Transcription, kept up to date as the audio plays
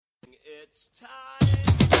It's time.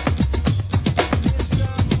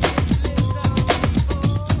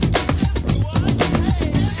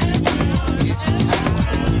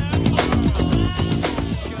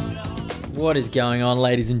 What is going on,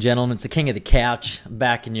 ladies and gentlemen? It's the King of the Couch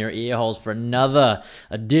back in your ear holes for another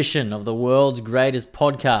edition of the world's greatest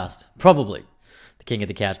podcast, probably the King of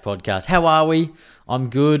the Couch podcast. How are we? I'm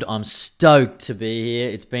good. I'm stoked to be here.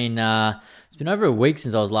 It's been over a week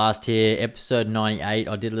since I was last here. Episode 98.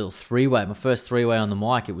 I did a little three-way. My first three-way on the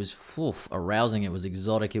mic. It was arousing. It was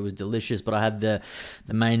exotic. It was delicious. But I had the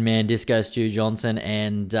main man, Disco Stu Johnson,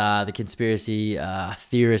 and the conspiracy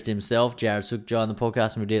theorist himself, Jared Sukja, on the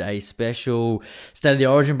podcast, and we did a special State of the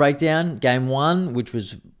Origin breakdown, Game 1, which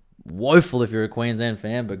was woeful if you're a Queensland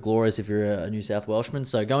fan, but glorious if you're a New South Welshman.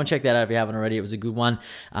 So go and check that out if you haven't already. It was a good one.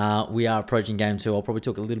 We are approaching Game 2. I'll probably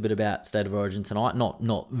talk a little bit about State of Origin tonight.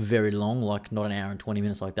 Not very long, like not an hour and 20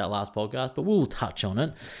 minutes like that last podcast, but we'll touch on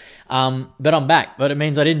it. But I'm back. But it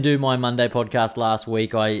means I didn't do my Monday podcast last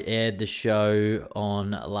week. I aired the show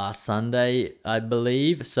on last Sunday, I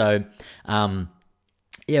believe. So, I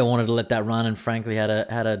wanted to let that run, and frankly had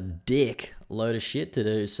a dick load of shit to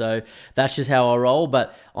do. So that's just how I roll.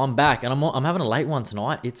 But I'm back, and I'm having a late one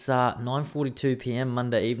tonight. It's 9:42 p.m.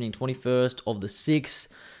 Monday evening, 21st of the 6th,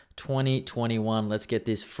 2021. Let's get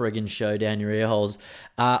this friggin' show down your ear holes.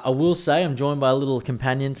 I will say I'm joined by a little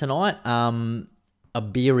companion tonight, a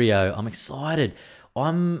Beerio. I'm excited.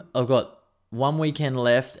 I've got one weekend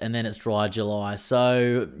left, and then it's dry July.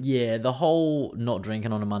 So, yeah, the whole not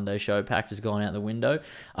drinking on a Monday show pact has gone out the window.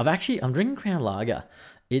 I'm drinking Crown Lager.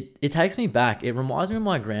 It takes me back. It reminds me of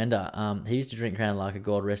my granddad. He used to drink Crown Lager,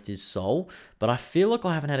 God rest his soul. But I feel like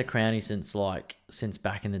I haven't had a Crownie since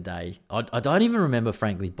back in the day. I don't even remember,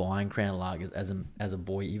 frankly, buying Crown Lagers as a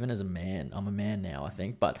boy, even as a man. I'm a man now, I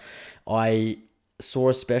think. But I saw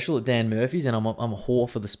a special at Dan Murphy's, and I'm a whore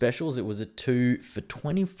for the specials. It was a 2 for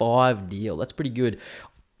 $25 deal. That's pretty good.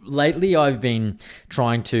 Lately, I've been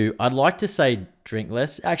trying to, I'd like to say drink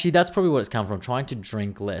less. Actually, that's probably what it's come from, trying to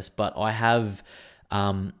drink less. But I have,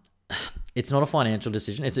 it's not a financial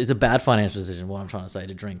decision. It's a bad financial decision, what I'm trying to say,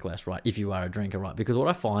 to drink less, right? If you are a drinker, right? Because what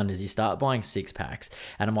I find is you start buying 6-packs,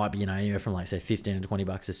 and it might be, anywhere from like, say, $15 to $20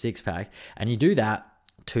 a 6-pack, and you do that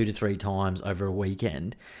 2 to 3 times over a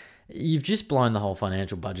weekend. You've just blown the whole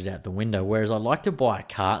financial budget out the window. Whereas I'd like to buy a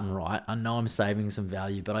carton, right? I know I'm saving some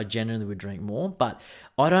value, but I genuinely would drink more. But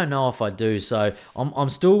I don't know if I do. So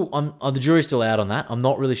the jury's still out on that. I'm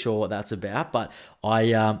not really sure what that's about. But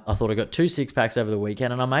I thought I got 2 6-packs over the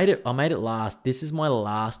weekend, and I made it last. This is my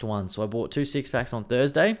last one. So I bought 2 6-packs on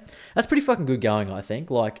Thursday. That's pretty fucking good going, I think.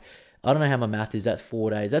 Like, I don't know how my math is. That's 4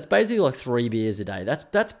 days. That's basically like 3 beers a day.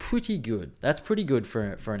 That's pretty good. That's pretty good for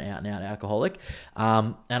an out-and-out alcoholic.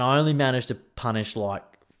 And I only managed to punish like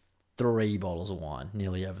 3 bottles of wine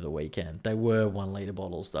nearly over the weekend. They were 1 litre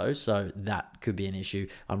bottles though, so that could be an issue.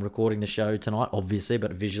 I'm recording the show tonight, obviously,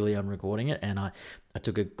 but visually I'm recording it, and I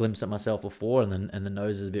took a glimpse at myself before, and the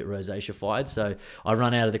nose is a bit rosacea-fied, so I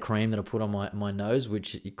run out of the cream that I put on my nose,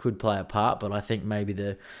 which it could play a part, but I think maybe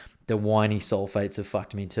the whiny sulfates have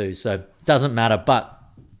fucked me too, so doesn't matter. But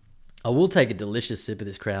I will take a delicious sip of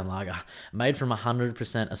this Crown Lager, made from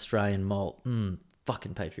 100% Australian malt.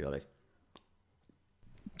 Fucking patriotic.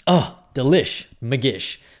 Oh, delish,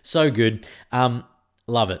 McGish, so good.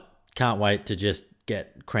 Love it. Can't wait to just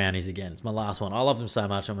get Crownies again. It's my last one. I love them so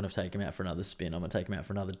much. I'm going to take them out for another spin. I'm going to take them out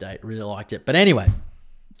for another date. Really liked it. But anyway,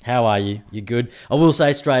 how are you? You good? I will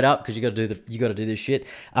say straight up, because you got to do this shit.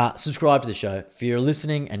 Subscribe to the show. If you're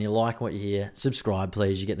listening and you like what you hear, subscribe,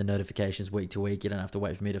 please. You get the notifications week to week. You don't have to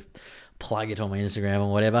wait for me to plug it on my Instagram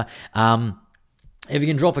or whatever. If you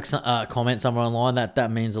can drop a comment somewhere online,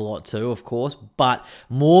 that means a lot too, of course. But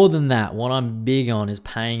more than that, what I'm big on is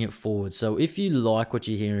paying it forward. So if you like what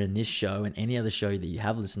you hear in this show and any other show that you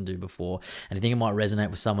have listened to before, and you think it might resonate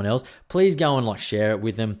with someone else, please go and share it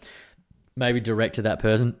with them. Maybe direct to that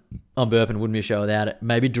person. I'm burping, wouldn't be a show without it.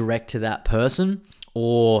 Maybe direct to that person,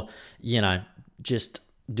 or, just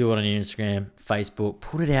do it on your Instagram, Facebook,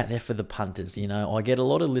 put it out there for the punters. I get a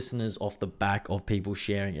lot of listeners off the back of people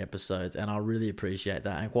sharing episodes, and I really appreciate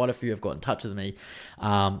that. And quite a few have got in touch with me.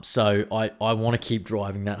 So I want to keep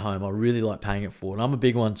driving that home. I really like paying it forward. I'm a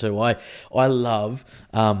big one too. I love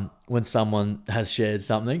when someone has shared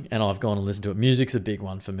something and I've gone and listened to it. Music's a big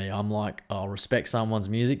one for me. I'm like, I'll respect someone's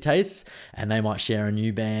music tastes, and they might share a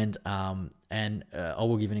new band. And I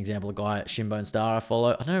will give an example. A guy, Shinbone Star, I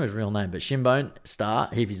follow. I don't know his real name, but Shinbone Star,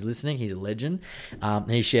 if he's listening, he's a legend.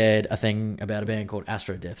 He shared a thing about a band called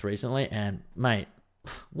Astro Death recently, and mate,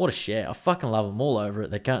 what a share. I fucking love them all over it.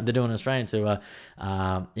 They're doing an Australian tour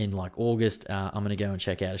in like August. I'm going to go and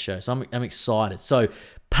check out a show. So I'm excited. So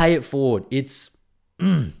pay it forward. It's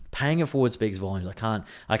paying it forward speaks volumes.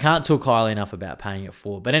 I can't talk highly enough about paying it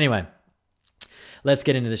forward. But anyway, let's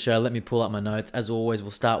get into the show. Let me pull up my notes. As always, we'll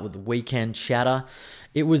start with the weekend chatter.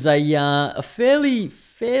 It was a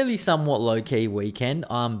fairly somewhat low-key weekend.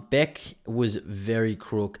 Beck was very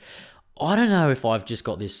crook. I don't know if I've just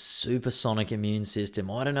got this supersonic immune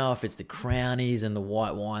system. I don't know if it's the Crownies and the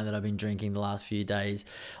white wine that I've been drinking the last few days.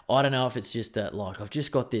 I don't know if it's just that, like, I've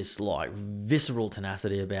just got this, like, visceral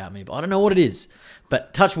tenacity about me. But I don't know what it is.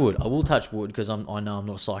 But touch wood. I will touch wood because I know I'm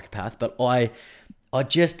not a psychopath. But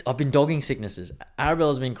I've been dogging sicknesses.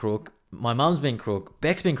 Arabella's been crook. My mum's been crook.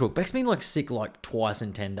 Beck's been crook. Beck's been like sick like twice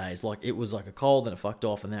in 10 days. Like it was like a cold and it fucked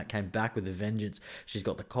off and then it came back with a vengeance. She's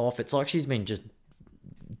got the cough. It's like she's been just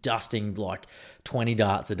dusting like 20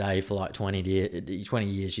 darts a day for like 20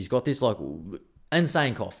 years. She's got this like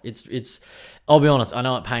insane cough. It's I'll be honest, I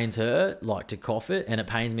know it pains her like to cough it and it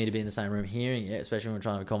pains me to be in the same room hearing it, especially when we're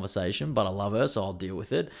trying to have a conversation, but I love her, so I'll deal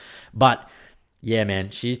with it. But yeah, man,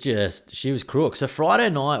 she was crook. So Friday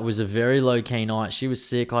night was a very low-key night. She was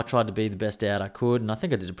sick. I tried to be the best out I could, and I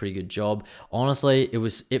think I did a pretty good job. Honestly,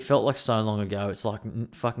 it felt like so long ago. It's like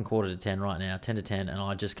fucking 9:45 right now, 10 to 10, and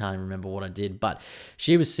I just can't even remember what I did. But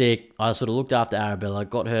she was sick. I sort of looked after Arabella,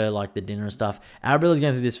 got her like the dinner and stuff. Arabella's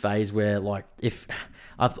going through this phase where like if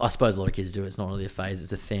I suppose a lot of kids do it. It's not really a phase.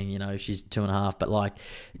 It's a thing, you know. She's 2.5, but like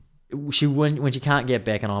when she can't get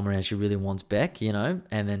Beck and I'm around, she really wants Beck, you know,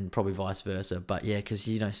 and then probably vice versa. But yeah, because,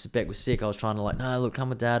 you know, Beck was sick. I was trying to like, no, look, come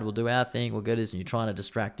with Dad. We'll do our thing. We'll go to this. And you're trying to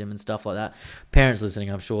distract him and stuff like that. Parents listening,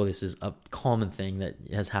 I'm sure this is a common thing that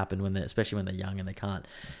has happened especially when they're young and they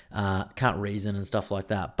can't reason and stuff like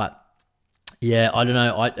that. But yeah, I don't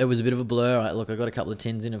know. It was a bit of a blur. I got a couple of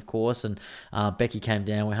tins in, of course, and Becky came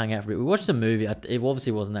down. We hung out for a bit. We watched a movie. It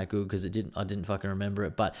obviously wasn't that good because I didn't fucking remember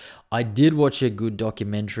it. But I did watch a good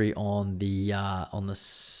documentary on the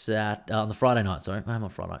Friday night. Sorry, I'm on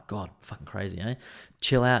Friday night. God, fucking crazy, eh?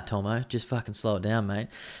 Chill out, Tomo. Just fucking slow it down, mate.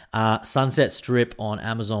 Sunset Strip on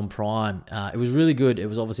Amazon Prime. It was really good. It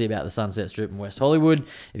was obviously about the Sunset Strip in West Hollywood.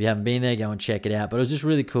 If you haven't been there, go and check it out. But it was just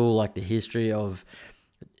really cool, like the history of.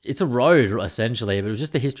 It's a road essentially, but it was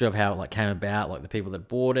just the history of how it like came about, like the people that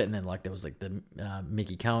bought it, and then like there was like the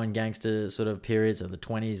Mickey Cohen gangster sort of periods of the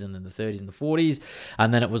 20s and then the 30s and the 40s,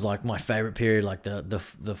 and then it was like my favorite period, like the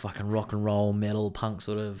fucking rock and roll metal punk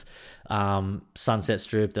sort of Sunset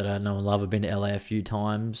Strip that I know and love. I've been to LA a few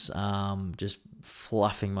times, just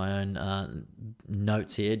fluffing my own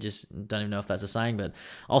notes here. Just don't even know if that's a saying, but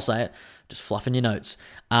I'll say it. Just fluffing your notes.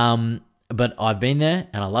 But I've been there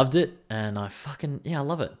and I loved it and I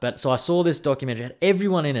love it. But so I saw this documentary, it had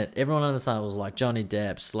everyone in it. Everyone on the sun was like Johnny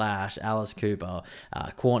Depp, Slash, Alice Cooper,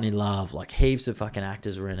 Courtney Love, like heaps of fucking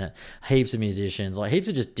actors were in it, heaps of musicians, like heaps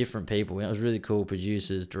of just different people. It was really cool,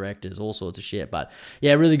 producers, directors, all sorts of shit. But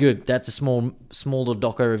yeah, really good. That's a small little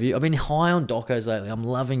doco review. I've been high on docos lately. I'm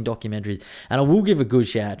loving documentaries. And I will give a good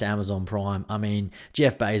shout out to Amazon Prime. I mean,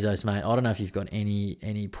 Jeff Bezos, mate, I don't know if you've got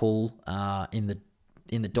any pull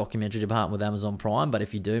in the documentary department with Amazon Prime, but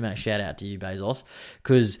if you do, mate, shout out to you, Bezos,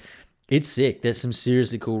 because it's sick. There's some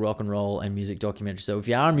seriously cool rock and roll and music documentaries. So if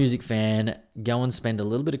you are a music fan, go and spend a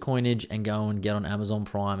little bit of coinage and go and get on Amazon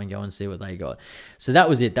Prime and go and see what they got. So that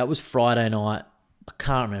was it. That was Friday night. I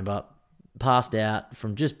can't remember. Passed out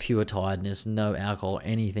from just pure tiredness, no alcohol or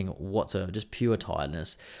anything whatsoever, just pure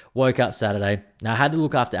tiredness. Woke up Saturday. Now I had to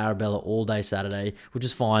look after Arabella all day Saturday, which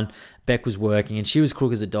is fine. Beck was working and she was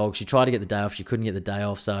crook as a dog. She tried to get the day off. She couldn't get the day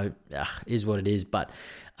off, so is what it is. But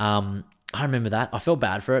I remember that. I felt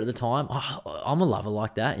bad for her at the time. I'm a lover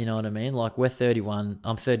like that, you know what I mean? Like we're 31.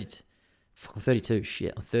 I'm 30. I'm 32.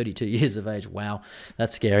 Shit, I'm 32 years of age. Wow,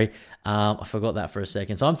 that's scary. I forgot that for a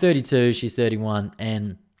second. So I'm 32. She's 31,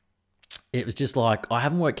 and it was just like, I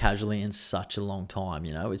haven't worked casually in such a long time,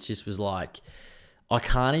 you know? It just was like, I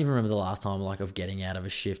can't even remember the last time like of getting out of a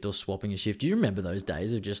shift or swapping a shift. Do you remember those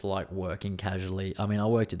days of just like working casually? I mean, I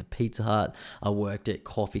worked at the Pizza Hut, I worked at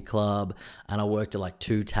Coffee Club, and I worked at like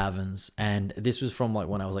 2 taverns. And this was from like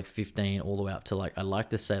when I was like 15 all the way up to like, I'd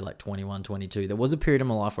like to say like 21, 22. There was a period in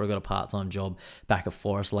my life where I got a part-time job back at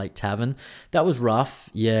Forest Lake Tavern. That was rough.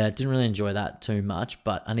 Yeah, didn't really enjoy that too much,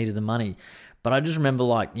 but I needed the money. But I just remember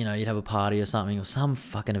like, you know, you'd have a party or something or some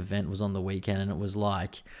fucking event was on the weekend and it was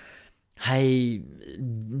like, hey,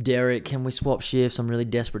 Derek, can we swap shifts? I'm really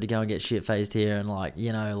desperate to go and get shit-faced here. And like,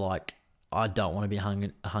 you know, like I don't want to be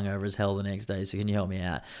hungover as hell the next day, so can you help me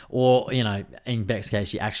out? Or, in Beck's case,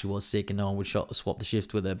 she actually was sick and no one would swap the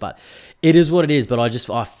shift with her. But it is what it is. But I just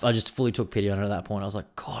fully took pity on her at that point. I was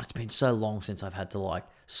like, God, it's been so long since I've had to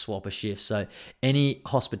swap a shift. So any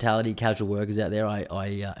hospitality casual workers out there, I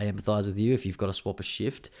empathize with you if you've got to swap a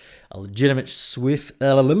shift. A legitimate shift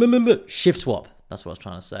swap. That's what I was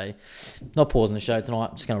trying to say. Not pausing the show tonight.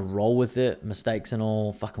 I'm just going to roll with it. Mistakes and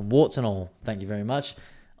all. Fucking warts and all. Thank you very much.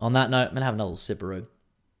 On that note, I'm going to have another little sipperoo.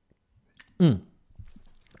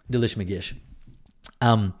 Delish McGish.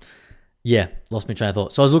 Yeah, lost my train of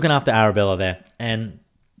thought. So I was looking after Arabella there, and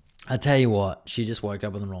I tell you what, she just woke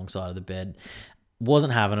up on the wrong side of the bed.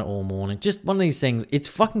 Wasn't having it all morning. Just one of these things. It's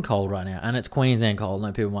fucking cold right now, and it's Queensland cold.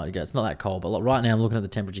 No, people might go, it's not that cold, but right now I'm looking at the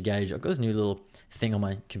temperature gauge. I've got this new little thing on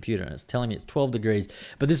my computer, and it's telling me it's 12 degrees.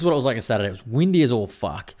 But this is what it was like on Saturday. It was windy as all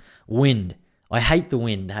fuck. Wind. I hate the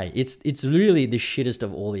wind. Hey, it's really the shittest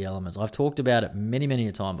of all the elements. I've talked about it many, many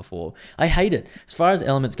a time before. I hate it. As far as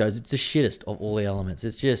elements goes, it's the shittest of all the elements.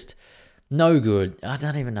 It's just no good. I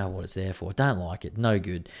don't even know what it's there for. Don't like it. No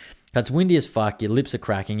good. It's windy as fuck. Your lips are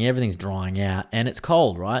cracking. Everything's drying out, and it's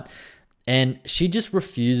cold, right? And she just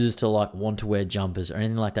refuses to want to wear jumpers or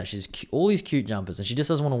anything like that. She's all these cute jumpers, and she just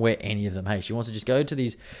doesn't want to wear any of them. Hey, she wants to just go to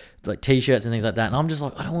these t-shirts and things like that. And I'm just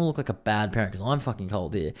like, I don't want to look like a bad parent because I'm fucking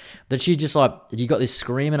cold here. But she just you got this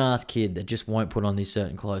screaming ass kid that just won't put on these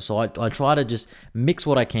certain clothes. So I try to just mix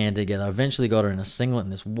what I can together. I eventually got her in a singlet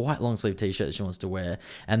and this white long sleeve t-shirt that she wants to wear,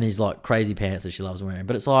 and these crazy pants that she loves wearing.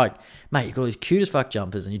 But it's like, mate, you got all these cute as fuck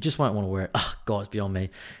jumpers, and you just won't want to wear it. Oh God, it's beyond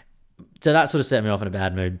me. So that sort of set me off in a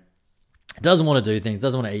bad mood. Doesn't want to do things,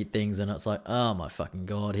 doesn't want to eat things, and it's like, oh my fucking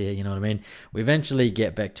God here, you know what I mean? We eventually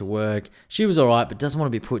get back to work. She was all right, but doesn't want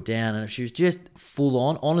to be put down, and she was just full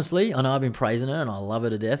on. Honestly, I know I've been praising her, and I love her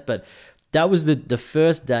to death, but that was the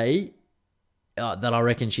first day that I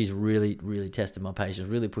reckon she's really, really tested my patience,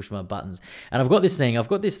 really pushed my buttons. And I've got this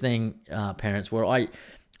thing, parents, where I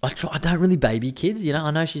don't really baby kids, I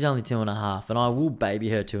know she's only 2.5, and I will baby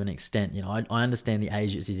her to an extent, I understand the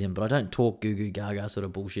age that she's in, but I don't talk goo goo gaga sort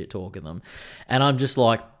of bullshit talk at them. And I'm just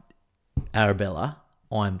like, Arabella,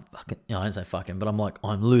 I'm fucking, I don't say fucking, but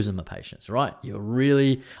I'm losing my patience, right?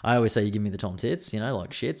 I always say you give me the tom tits, like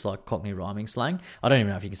shits, like Cockney rhyming slang. I don't even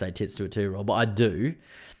know if you can say tits to a 2-year-old, but I do.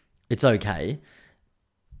 It's okay.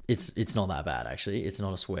 It's not that bad, actually. It's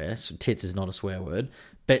not a swear. Tits is not a swear word.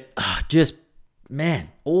 But man,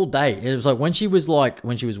 all day. It was when she was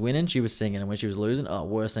winning, she was singing, and when she was losing,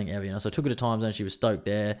 worst thing ever, So I took her to time zone, she was stoked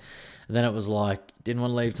there. And then it was didn't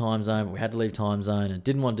want to leave time zone, but we had to leave time zone, and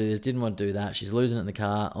didn't want to do this, didn't want to do that. She's losing it in the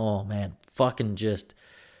car. Oh man, fucking just,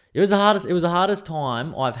 it was the hardest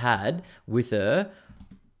time I've had with her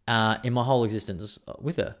in my whole existence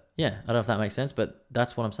with her. Yeah, I don't know if that makes sense, but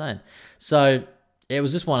that's what I'm saying. So it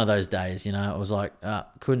was just one of those days, It was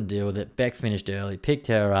couldn't deal with it. Beck finished early, picked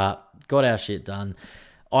her up, got our shit done.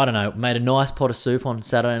 I don't know, made a nice pot of soup on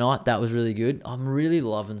Saturday night. That was really good. I'm really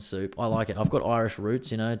loving soup. I like it. I've got Irish roots,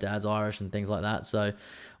 Dad's Irish and things like that. So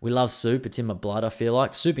we love soup. It's in my blood, I feel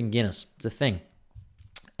like. Soup and Guinness. It's a thing.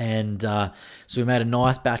 And so we made a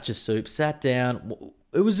nice batch of soup, sat down.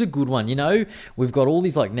 It was a good one. We've got all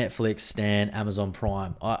these Netflix, Stan, Amazon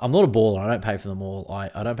Prime. I'm not a baller. I don't pay for them all.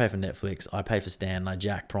 I don't pay for Netflix. I pay for Stan, and I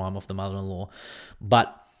jack Prime off the mother-in-law.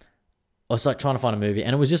 But I was trying to find a movie,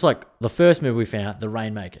 and it was just the first movie we found, The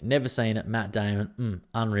Rainmaker. Never seen it. Matt Damon,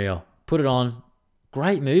 unreal. Put it on.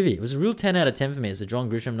 Great movie. It was a real 10 out of 10 for me. It's a John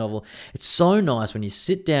Grisham novel. It's so nice when you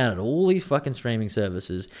sit down at all these fucking streaming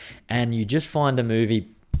services and you just find a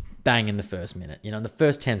movie bang in the first minute. In the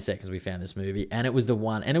first 10 seconds we found this movie, and it was the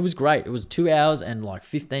one, and it was great. It was 2 hours and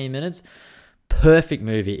 15 minutes. Perfect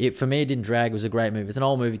movie. For me, it didn't drag. It was a great movie. It's an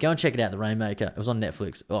old movie. Go and check it out, The Rainmaker. It was on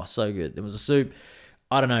Netflix. Oh, so good. There was a soup.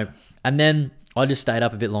 I don't know. And then I just stayed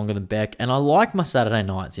up a bit longer than Beck, and I like my Saturday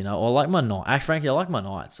nights, I like my night. Actually, frankly, I like my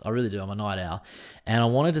nights. I really do. I'm a night owl, and I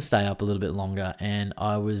wanted to stay up a little bit longer. And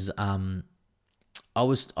I was going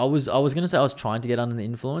to say I was trying to get under the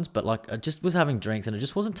influence, but I just was having drinks, and it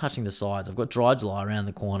just wasn't touching the sides. I've got Dry July around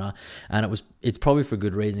the corner, and it's probably for a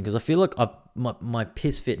good reason, because I feel like my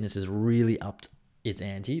piss fitness has really upped its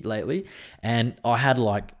ante lately, and I had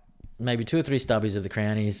maybe 2 or 3 stubbies of the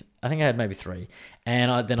Crownies. I think I had maybe 3.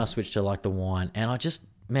 And then I switched to the wine. And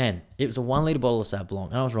it was a 1 litre bottle of Sauv Blanc.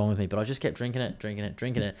 And I was wrong with me, but I just kept drinking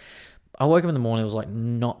it. I woke up in the morning, it was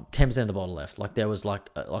not 10% of the bottle left. There was like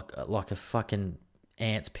a fucking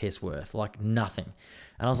ant's piss worth, nothing.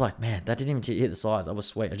 And I was like, man, that didn't even hit the sides. I was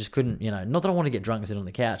sweet. I just couldn't, not that I want to get drunk and sit on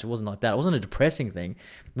the couch. It wasn't like that. It wasn't a depressing thing.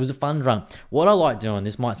 It was a fun drunk. What I like doing,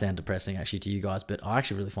 this might sound depressing actually to you guys, but I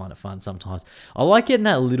actually really find it fun sometimes. I like getting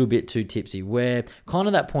that little bit too tipsy, where kind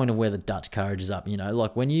of that point of where the Dutch courage is up,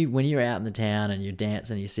 like when you're out in the town and you're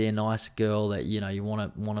dancing and you see a nice girl that, you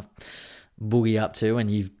want to boogie up to,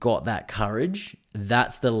 and you've got that courage.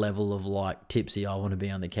 That's the level of like tipsy I want to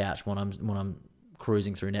be on the couch when I'm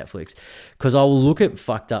cruising through Netflix, because I will look at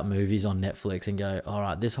fucked up movies on Netflix and go, all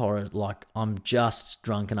right, this horror, like I'm just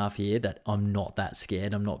drunk enough here that I'm not that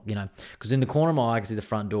scared. I'm not, because in the corner of my eye I can see the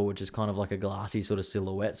front door, which is kind of like a glassy sort of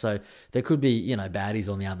silhouette. So there could be, baddies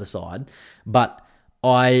on the other side, but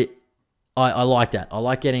I like that. I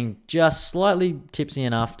like getting just slightly tipsy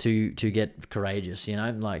enough to get courageous,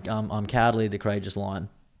 like I'm cowardly, the courageous lion.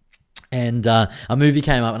 And a movie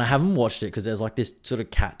came up, and I haven't watched it because there's like this sort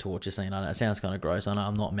of cat torture scene. I know it sounds kind of gross. I know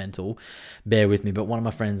I'm not mental. Bear with me. But one of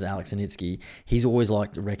my friends, Alex Sinitsky, he's always like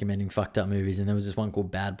recommending fucked up movies. And there was this one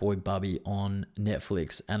called Bad Boy Bubby on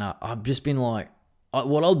Netflix. And I've just been like,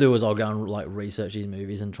 what I'll do is I'll go and like research these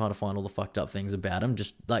movies and try to find all the fucked up things about them.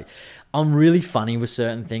 Just like, I'm really funny with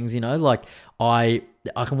certain things, like I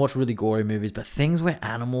can watch really gory movies, but things where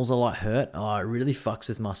animals are like hurt, it really fucks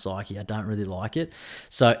with my psyche. I don't really like it.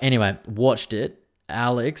 So anyway, watched it.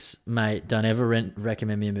 Alex, mate, don't ever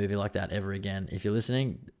recommend me a movie like that ever again. If you're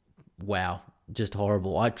listening, wow, just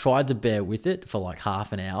horrible. I tried to bear with it for like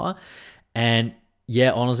half an hour, and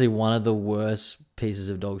yeah, honestly, one of the worst pieces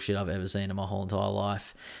of dog shit I've ever seen in my whole entire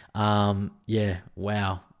life. Yeah,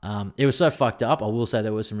 wow. It was so fucked up. I will say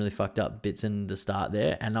there were some really fucked up bits in the start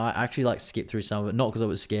there, and I actually like skipped through some of it, not because I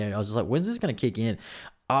was scared. I was just like, when's this going to kick in?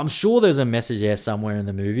 I'm sure there's a message there somewhere in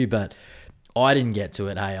the movie, but I didn't get to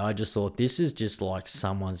it. Hey, I just thought this is just like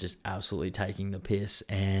someone's just absolutely taking the piss,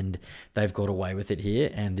 and they've got away with it here.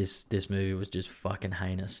 And this movie was just fucking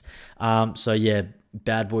heinous. So yeah,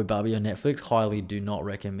 Bad Boy Bubby on Netflix, highly do not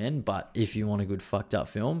recommend. But if you want a good fucked up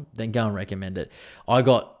film, then go and recommend it. I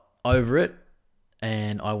got over it,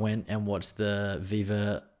 and I went and watched the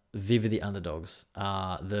Viva the Underdogs,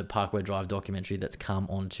 the Parkway Drive documentary that's come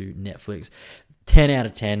onto Netflix. 10 out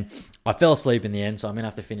of 10. I fell asleep in the end, so I'm going to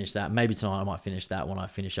have to finish that. Maybe tonight I might finish that when I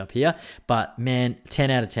finish up here. But man, 10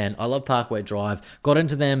 out of 10. I love Parkway Drive. Got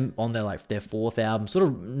into them on their fourth album. Sort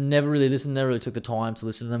of never really listened, never really took the time to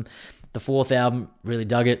listen to them. The fourth album, really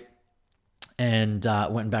dug it. And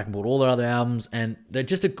went back and bought all their other albums. And they're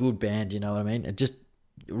just a good band, you know what I mean? Just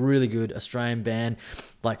really good Australian band,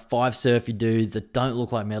 like 5 surfy dudes that don't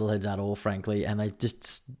look like metalheads at all, frankly, and they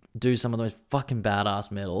just do some of the most fucking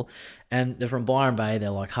badass metal. And they're from Byron Bay. They're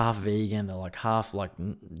like half vegan. They're like half like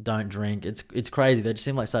don't drink. It's crazy. They just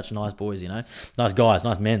seem like such nice boys, nice guys,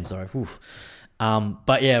 nice men. Sorry. Whew.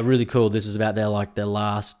 But yeah, really cool. This was about their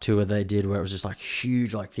last tour they did, where it was just like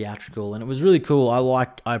huge, like theatrical, and it was really cool.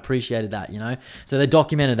 I appreciated that, So they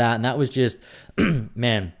documented that, and that was just,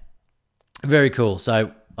 man, very cool.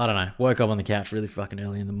 So I don't know, woke up on the couch really fucking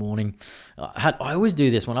early in the morning. I always do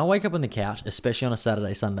this when I wake up on the couch, especially on a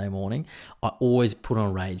Saturday, Sunday morning. I always put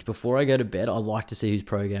on Rage. Before I go to bed, I like to see who's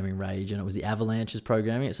programming Rage, and it was the Avalanches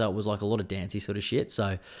programming it, so it was like a lot of dancey sort of shit,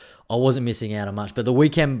 so I wasn't missing out on much. But the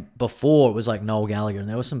weekend before, it was like Noel Gallagher, and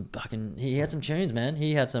there was some fucking, he had some tunes, man.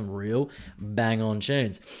 He had some real bang-on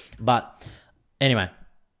tunes. But anyway,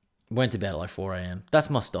 went to bed at like 4 a.m. That's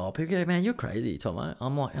my style. People go, man, you're crazy, Tomo.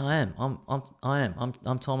 I'm like, I am.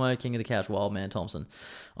 I'm Tomo, King of the Couch, Wild Man Thompson.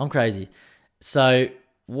 I'm crazy. So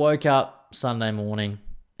woke up Sunday morning,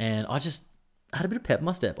 and I just had a bit of pep in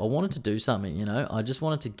my step. I wanted to do something, I just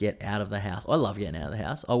wanted to get out of the house. I love getting out of the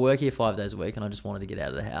house. I work here 5 days a week, and I just wanted to get out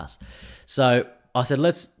of the house. So I said,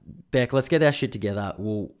 let's get our shit together.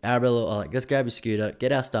 Arabella, let's grab your scooter,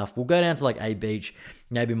 get our stuff. We'll go down to like a beach,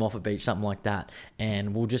 maybe Moffat Beach, something like that,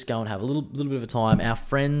 and we'll just go and have a little bit of a time. Our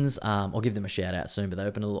friends, I'll give them a shout out soon, but they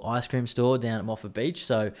opened a little ice cream store down at Moffat Beach,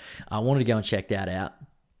 so I wanted to go and check that out.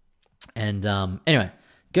 And anyway,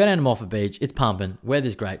 go down to Moffat Beach. It's pumping.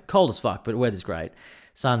 Weather's great. Cold as fuck, but weather's great.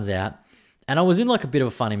 Sun's out. And I was in like a bit of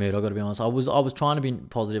a funny mood, I've got to be honest. I was trying to be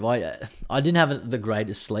positive. I didn't have the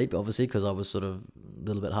greatest sleep, obviously, because I was sort of a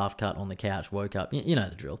little bit half cut on the couch, woke up, you know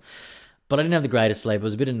the drill. But I didn't have the greatest sleep. I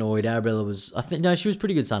was a bit annoyed. Arabella was, she was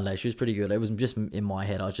pretty good Sunday. She was pretty good. It was just in my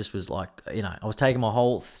head. I just was like, I was taking my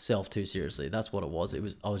whole self too seriously. That's what it was.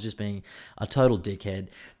 I was just being a total dickhead,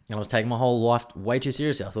 and I was taking my whole life way too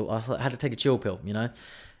seriously. I thought I had to take a chill pill,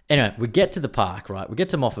 Anyway, we get to the park, right? We get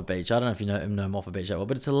to Moffat Beach. I don't know if you know Moffat Beach that well,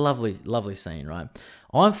 but it's a lovely, lovely scene, right?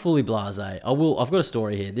 I'm fully blasé. I've got a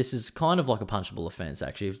story here. This is kind of like a punchable offence,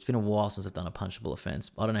 actually. It's been a while since I've done a punchable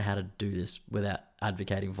offence. I don't know how to do this without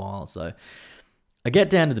advocating violence, though. I get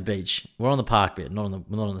down to the beach. We're on the park bit, not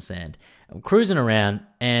on the sand. I'm cruising around,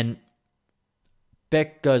 and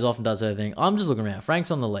Beck goes off and does her thing. I'm just looking around.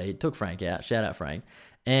 Frank's on the lead. Took Frank out. Shout out Frank.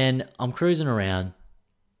 And I'm cruising around,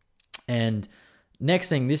 and next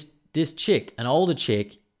thing, this chick, an older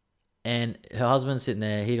chick, and her husband's sitting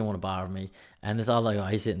there. He didn't want to bar with me. And this other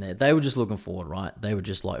guy, he's sitting there. They were just looking forward, right? They were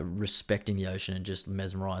just like respecting the ocean and just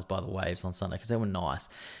mesmerized by the waves on Sunday because they were nice.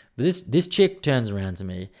 But this chick turns around to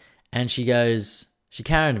me and she goes, she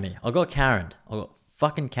Karened me. I got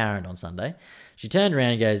fucking Karened on Sunday. She turned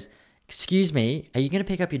around and goes, "Excuse me, are you going to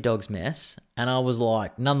pick up your dog's mess?" And I was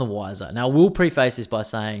like, none the wiser. Now, we'll preface this by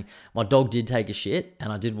saying my dog did take a shit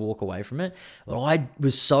and I did walk away from it. But I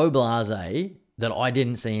was so blasé that I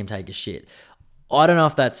didn't see him take a shit. I don't know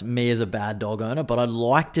if that's me as a bad dog owner, but I'd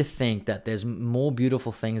like to think that there's more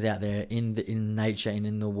beautiful things out there in nature and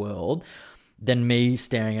in the world than me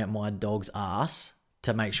staring at my dog's ass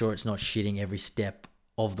to make sure it's not shitting every step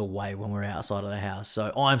of the way when we're outside of the house.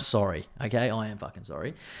 So I'm sorry, okay? I am fucking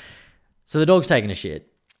sorry. So the dog's taking a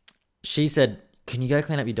shit. She said, "Can you go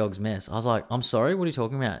clean up your dog's mess?" I was like, "I'm sorry, what are you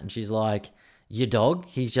talking about?" And she's like, "Your dog,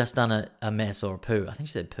 he's just done a mess or a poo." I think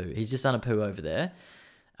she said poo. "He's just done a poo over there."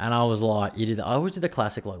 And I was like, "You did that?" I always do the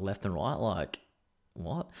classic, like, left and right, like,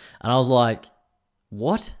 what? And I was like,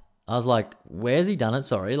 "What?" I was like, "Where's he done it?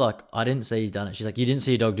 Sorry, like, I didn't see he's done it." She's like, "You didn't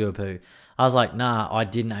see your dog do a poo?" I was like, "Nah, I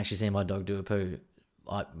didn't actually see my dog do a poo.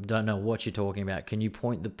 I don't know what you're talking about. Can you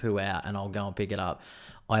point the poo out and I'll go and pick it up?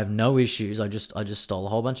 I have no issues. I just stole a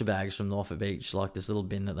whole bunch of bags from Norfolk Beach, like this little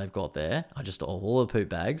bin that they've got there. I just stole all the poop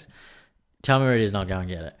bags. Tell me where it is and I'll go and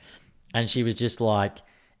get it." And she was just like,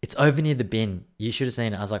 "It's over near the bin. You should have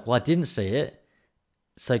seen it." I was like, "Well, I didn't see it.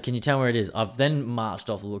 So can you tell me where it is?" I've then marched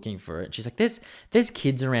off looking for it. She's like, there's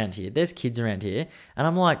kids around here. There's kids around here. And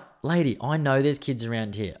I'm like, "Lady, I know there's kids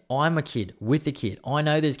around here. I'm a kid with a kid. I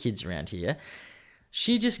know there's kids around here."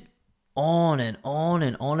 She just on and on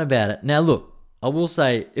and on about it. Now, look, I will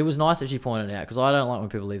say it was nice that she pointed it out because I don't like when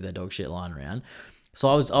people leave their dog shit lying around. So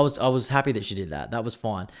I was happy that she did that. That was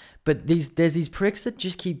fine. But there's these pricks that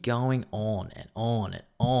just keep going on and on and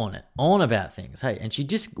on and on about things. Hey, and she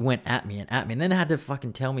just went at me and then had to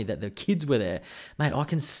fucking tell me that the kids were there. Mate, I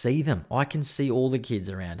can see them. I can see all the kids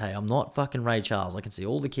around. Hey, I'm not fucking Ray Charles. I can see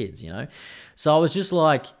all the kids, you know? So I was just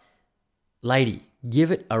like, "Lady, give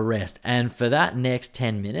it a rest." And for that next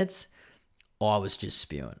 10 minutes, I was just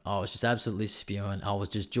spewing. I was just absolutely spewing. I was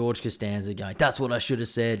just George Costanza going, "That's what I should have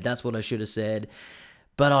said. That's what I should have said."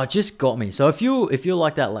 But it just got me. So if you're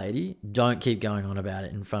like that lady, don't keep going on about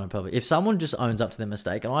it in front of public. If someone just owns up to their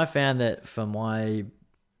mistake, and I found that for my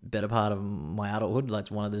better part of my adulthood,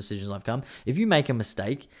 that's one of the decisions I've come. If you make a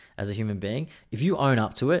mistake as a human being, if you own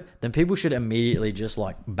up to it, then people should immediately just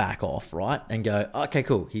like back off, right? And go, "Okay,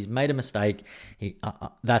 cool. He's made a mistake.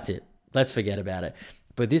 That's it. Let's forget about it."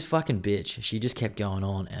 But this fucking bitch, she just kept going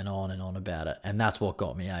on and on and on about it. And that's what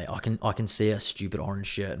got me, eh? I can see a stupid orange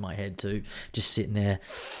shirt in my head too, just sitting there.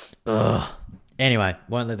 Ugh. Anyway,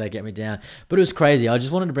 won't let that get me down. But it was crazy. I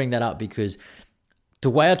just wanted to bring that up because the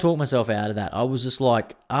way I talked myself out of that, I was just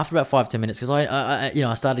like, after about 5-10 minutes, because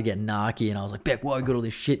I started to get narky and I was like, "Beck, why you got all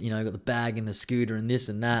this shit? I got the bag and the scooter and this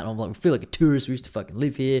and that." And I'm like, I feel like a tourist. We used to fucking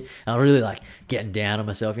live here. And I'm really like getting down on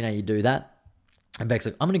myself. You do that. And Beck's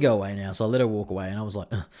like, "I'm going to go away now." So I let her walk away and I was like,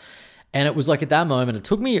 ugh. And it was like at that moment, it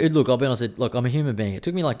took me, look, I'll be honest, look, I'm a human being. It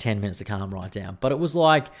took me like 10 minutes to calm right down. But it was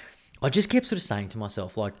like, I just kept sort of saying to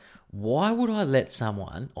myself, like, why would I let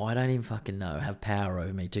someone I don't even fucking know have power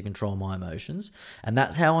over me to control my emotions? And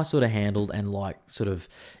that's how I sort of handled and like sort of,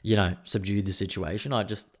 subdued the situation. I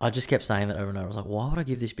just kept saying that over and over. I was like, why would I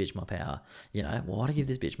give this bitch my power? Why would I give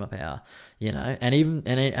this bitch my power? And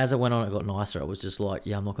as it went on, it got nicer. I was just like,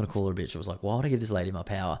 yeah, I'm not going to call her a bitch. I was like, why would I give this lady my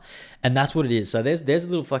power? And that's what it is. So there's a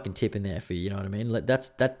little fucking tip in there for you. You know what I mean? Like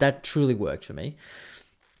that truly worked for me.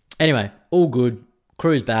 Anyway, all good.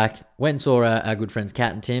 Cruise back, went and saw our good friends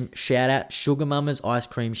Kat and Tim. Shout out Sugar Mama's Ice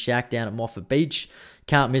Cream Shack down at Moffat Beach.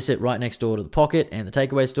 Can't miss it, right next door to the Pocket and the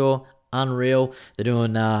takeaway store. Unreal. They're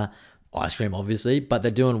doing ice cream, obviously, but they're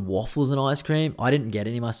doing waffles and ice cream. I didn't get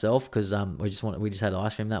any myself because we just had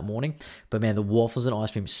ice cream that morning. But man, the waffles and ice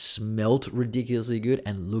cream smelt ridiculously good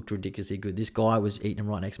and looked ridiculously good. This guy was eating them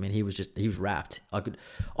right next to me, and he was wrapped. I could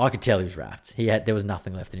tell he was wrapped. There was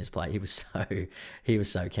nothing left in his plate. He was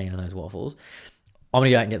so keen on those waffles. I'm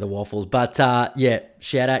going to go out and get the waffles. But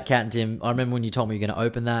shout out Kat and Tim. I remember when you told me you're going to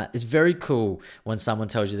open that. It's very cool when someone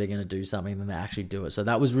tells you they're going to do something and then they actually do it. So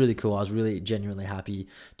that was really cool. I was really genuinely happy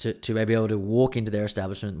to be able to walk into their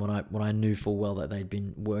establishment when I knew full well that they'd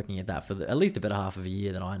been working at that for at least a better half of a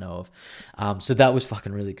year that I know of. So that was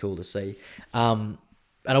fucking really cool to see.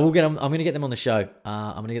 And I will get them. I'm going to get them on the show.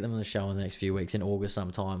 I'm going to get them on the show in the next few weeks in August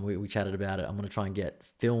sometime. We chatted about it. I'm going to try and get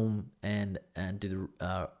film and do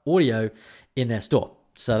the audio in their store.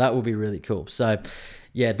 So that will be really cool. So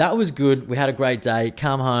yeah, that was good. We had a great day.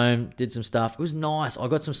 Come home, did some stuff. It was nice. I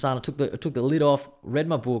got some sun. I took the lid off. Read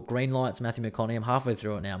my book, Green Lights, Matthew McConaughey. I'm halfway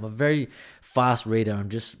through it now. I'm a very fast reader. I'm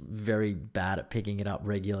just very bad at picking it up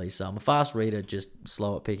regularly. So I'm a fast reader, just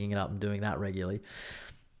slow at picking it up and doing that regularly.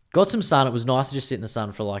 Got some sun. It was nice to just sit in the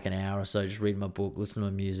sun for like an hour or so, just reading my book, listening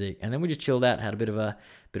to my music, and then we just chilled out. Had a bit of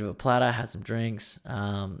a platter, had some drinks.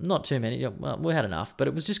 Not too many. Well, we had enough, but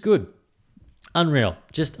it was just good. Unreal.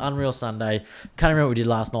 Just unreal Sunday. Can't remember what we did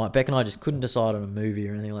last night. Beck and I just couldn't decide on a movie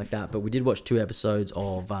or anything like that, but we did watch 2 episodes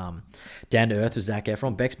of Down to Earth with Zac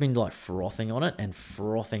Efron. Beck's been like frothing on it and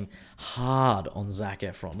frothing hard on Zac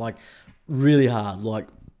Efron. Like really hard. Like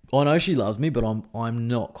I know she loves me, but I'm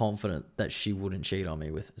not confident that she wouldn't cheat on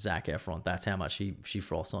me with Zac Efron. That's how much she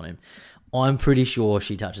froths on him. I'm pretty sure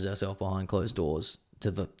she touches herself behind closed doors to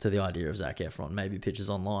the idea of Zac Efron. Maybe pictures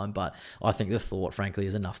online, but I think the thought, frankly,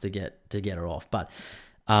 is enough to get her off. But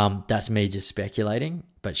that's me just speculating.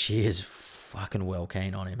 But she is fucking well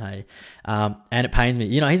keen on him, hey. And it pains me.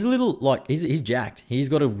 You know, he's a little like he's jacked. He's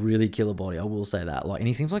got a really killer body. I will say that. Like, and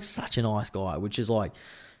he seems like such a nice guy, which is like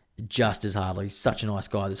just as hard. Like, he's such a nice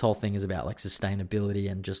guy. This whole thing is about like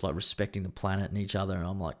sustainability and just like respecting the planet and each other. And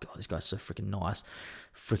I'm like, God, this guy's so freaking nice,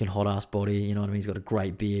 freaking hot ass body. You know what I mean? He's got a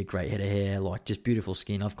great beard, great head of hair, like just beautiful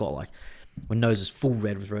skin. I've got like my nose is full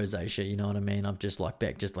red with rosacea. You know what I mean? I'm just like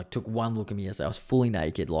Beck. Just like took one look at me yesterday. I was fully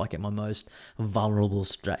naked, like at my most vulnerable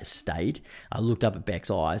state. I looked up at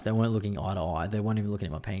Beck's eyes. They weren't looking eye to eye. They weren't even looking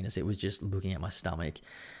at my penis. It was just looking at my stomach.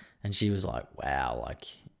 And she was like, "Wow, like."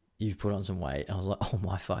 You've put on some weight. And I was like, oh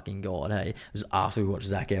my fucking God, hey. It was after we watched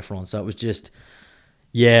Zac Efron. So it was just,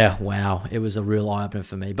 yeah, wow. It was a real eye-opener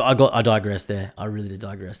for me. But I digressed there. I really did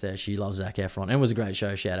digress there. She loves Zac Efron. And it was a great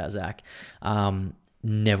show. Shout out, Zac.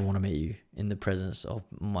 Never want to meet you in the presence of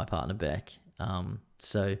my partner, Beck.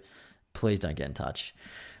 So please don't get in touch.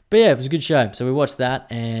 But yeah, it was a good show. So we watched that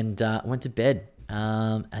and went to bed.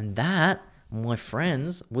 And that, my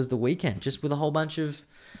friends, was the weekend. Just with a whole bunch of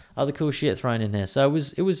other cool shit thrown in there. So it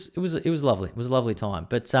was lovely. It was a lovely time.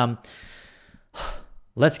 But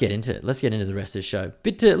let's get into it. Let's get into the rest of the show.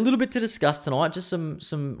 A little bit to discuss tonight. Just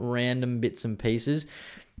some random bits and pieces.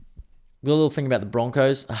 A little thing about the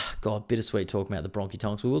Broncos. God, bittersweet talking about the Bronchi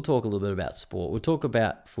Tonks. We will talk a little bit about sport. We'll talk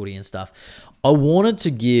about footy and stuff. I wanted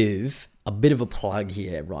to give a bit of a plug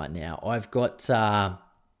here right now. I've got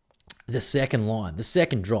the second line, the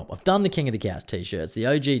second drop. I've done the King of the Couch t-shirts, the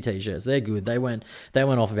OG t-shirts. They're good. They went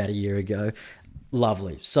off about a year ago.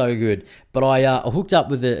 Lovely, so good. But I hooked up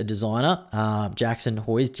with a designer, Jackson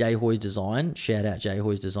Hoyes, J Hoyes Design. Shout out J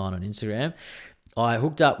Hoyes Design on Instagram. I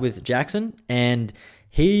hooked up with Jackson, and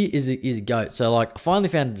he is a goat. So like, I finally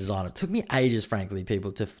found a designer. It took me ages, frankly,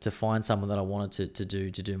 people, to find someone that I wanted to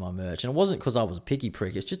do my merch. And it wasn't because I was a picky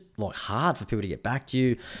prick. It's just like hard for people to get back to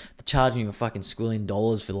you. They're charging you a fucking squillion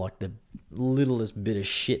dollars for like the littlest bit of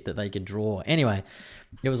shit that they could draw. Anyway,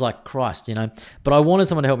 it was like, Christ, you know. But I wanted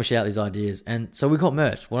someone to help me shout out these ideas. And so we got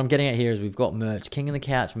merch. What I'm getting at here is we've got merch. King of the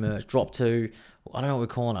Couch merch, drop 2. I don't know what we're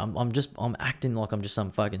calling it. I'm acting like I'm just some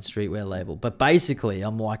fucking streetwear label. But basically,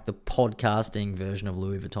 I'm like the podcasting version of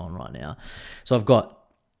Louis Vuitton right now. So I've got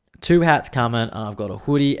 2 hats coming, and I've got a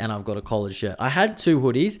hoodie, and I've got a collared shirt. I had 2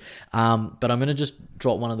 hoodies, but I'm going to just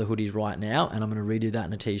drop one of the hoodies right now, and I'm going to redo that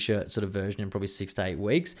in a t-shirt sort of version in probably 6 to 8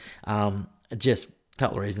 weeks. Just a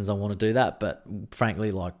couple of reasons I want to do that, but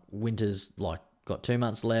frankly, like, winter's like got 2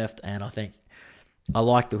 months left, and I think I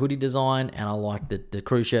like the hoodie design, and I like the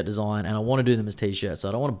crew shirt design, and I want to do them as t-shirts. So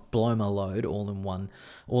I don't want to blow my load all in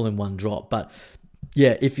one drop. But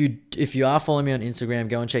yeah, if you are following me on Instagram,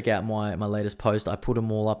 go and check out my latest post. I put them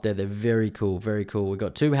all up there. They're very cool, very cool. We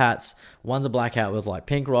got 2 hats. One's a black hat with like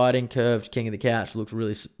pink writing, curved, King of the Couch. Looks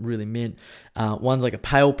really, really mint. One's like a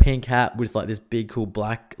pale pink hat with like this big cool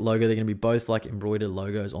black logo. They're going to be both like embroidered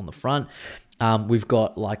logos on the front. We've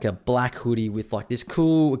got like a black hoodie with like this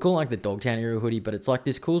cool, we call it like the Dogtown era hoodie, but it's like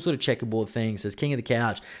this cool sort of checkerboard thing. It says King of the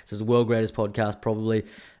Couch. It says the world greatest podcast, probably.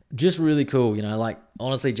 Just really cool, you know, like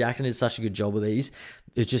honestly, Jackson did such a good job with these.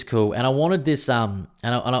 It's just cool. And I wanted this, and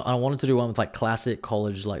I wanted to do one with like classic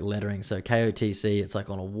college like lettering. So KOTC, it's like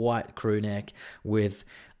on a white crew neck with,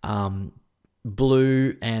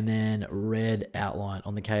 blue and then red outline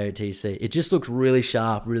on the KOTC. It just looks really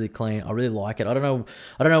sharp, really clean. I really like it. I don't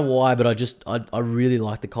know why, but I really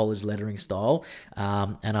like the college lettering style.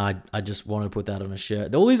 And I just wanted to put that on a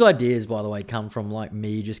shirt. All these ideas, by the way, come from like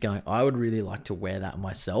me just going, I would really like to wear that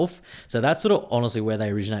myself. So that's sort of honestly where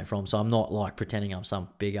they originate from. So I'm not like pretending I'm some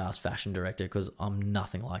big ass fashion director, because I'm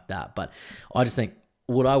nothing like that. But I just think,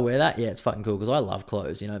 would I wear that? Yeah, it's fucking cool because I love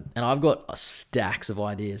clothes, and I've got stacks of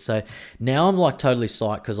ideas. So now I'm like totally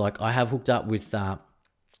psyched because like I have hooked up with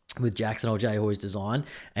Jackson or Jay Hoy's design,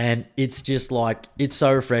 and it's just like, it's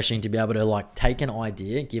so refreshing to be able to like take an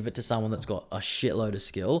idea, give it to someone that's got a shitload of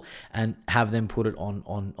skill, and have them put it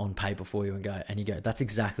on paper for you and you go, that's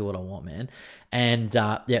exactly what I want, man. And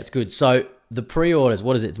yeah, it's good. So the pre-orders,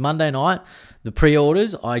 what is it? It's Monday night. The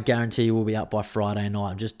pre-orders, I guarantee you, will be up by Friday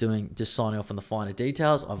night. I'm just signing off on the finer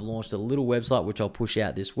details. I've launched a little website, which I'll push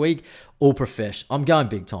out this week. All profesh. I'm going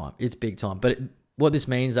big time. It's big time. But what this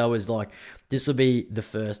means, though, is like, this will be the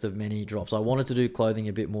first of many drops. I wanted to do clothing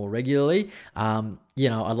a bit more regularly. I'd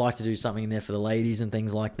like to do something in there for the ladies and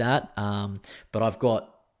things like that. But I've got,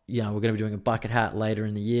 we're going to be doing a bucket hat later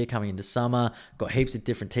in the year, coming into summer. Got heaps of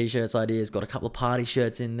different t-shirts ideas. Got a couple of party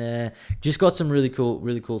shirts in there. Just got some really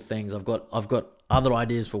cool things. I've got other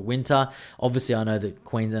ideas for winter. Obviously, I know that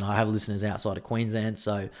Queensland, I have listeners outside of Queensland,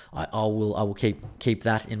 so I will keep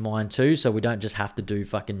that in mind too. So we don't just have to do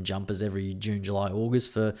fucking jumpers every June, July,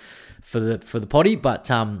 August for the potty.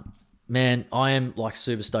 But man, I am like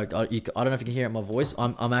super stoked. I don't know if you can hear it in my voice.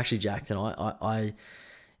 I'm actually jacked tonight.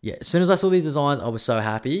 Yeah, as soon as I saw these designs, I was so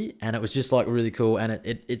happy, and it was just like really cool. And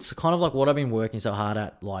it's kind of like what I've been working so hard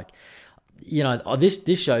at. Like,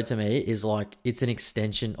 this show to me is like, it's an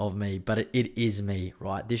extension of me, but it is me,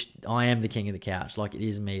 right? I am the king of the couch. Like, it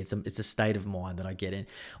is me. It's a state of mind that I get in.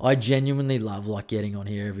 I genuinely love like getting on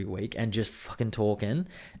here every week and just fucking talking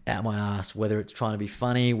out my ass, whether it's trying to be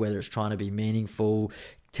funny, whether it's trying to be meaningful,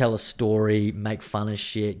 tell a story, make fun of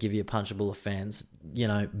shit, give you a punchable offense,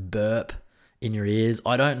 burp in your ears.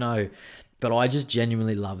 I don't know, but I just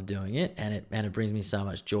genuinely love doing it, and it brings me so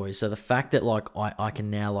much joy. So the fact that like I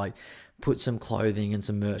can now like put some clothing and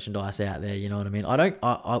some merchandise out there, you know what I mean?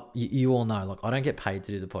 You all know, like, I don't get paid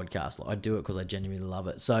to do the podcast. Like, I do it because I genuinely love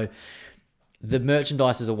it. So the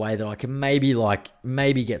merchandise is a way that I can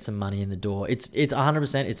maybe get some money in the door. It's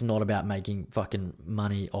 100%. It's not about making fucking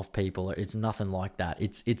money off people. It's nothing like that.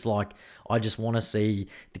 It's like, I just want to see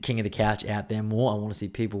the King of the Couch out there more. I want to see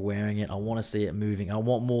people wearing it. I want to see it moving. I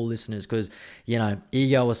want more listeners because,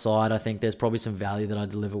 ego aside, I think there's probably some value that I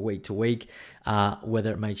deliver week to week,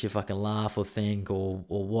 whether it makes you fucking laugh or think or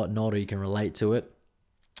whatnot, or you can relate to it.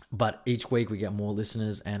 But each week we get more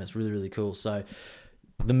listeners, and it's really, really cool. So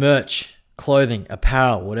the merch, clothing,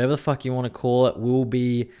 apparel, whatever the fuck you want to call it, will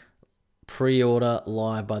be pre-order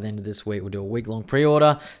live by the end of this week. We'll do a week-long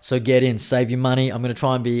pre-order, so get in, save your money. I'm going to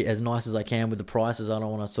try and be as nice as I can with the prices. I don't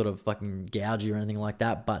want to sort of fucking gouge you or anything like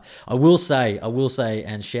that, but I will say,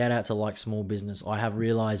 and shout out to like small business, I have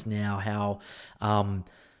realized now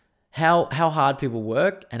how hard people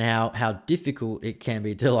work and how difficult it can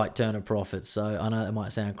be to like turn a profit. So I know that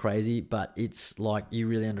might sound crazy, but it's like, you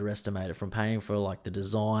really underestimate it, from paying for like the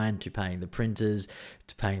design to paying the printers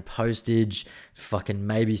to paying postage, fucking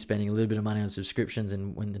maybe spending a little bit of money on subscriptions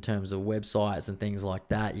and in the terms of websites and things like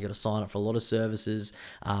that. You got to sign up for a lot of services,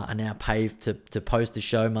 and now pay to post the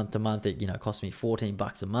show month to month. It costs me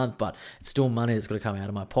 $14 a month, but it's still money that's got to come out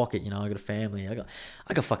of my pocket. I got a family,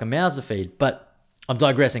 I got fucking mouths to feed. But I'm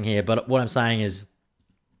digressing here, but what I'm saying is,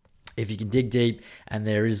 if you can dig deep and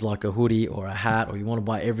there is like a hoodie or a hat, or you want to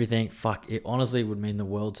buy everything, fuck, it honestly would mean the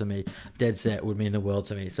world to me. Dead set would mean the world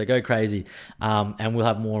to me. So go crazy, and we'll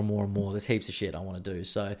have more and more and more. There's heaps of shit I want to do.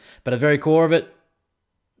 So, but at the very core of it,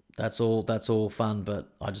 that's all fun,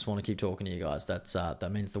 but I just want to keep talking to you guys. That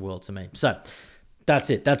means the world to me. So that's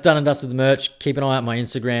it. That's done and dusted with the merch. Keep an eye on my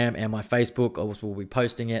Instagram and my Facebook. I will be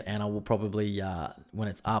posting it, and I will probably, when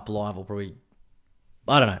it's up live,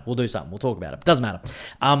 I don't know. We'll do something. We'll talk about it. Doesn't matter.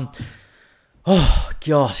 Oh,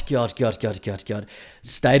 God.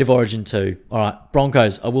 State of Origin 2. All right,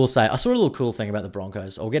 Broncos. I will say, I saw a little cool thing about the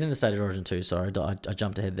Broncos. I'll get into State of Origin 2. Sorry, I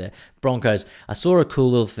jumped ahead there. Broncos. I saw a cool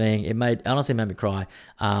little thing. It honestly made me cry.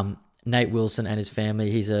 Nate Wilson and his family.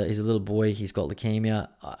 He's a little boy. He's got leukemia.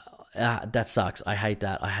 That sucks. I hate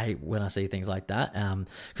that. I hate when I see things like that,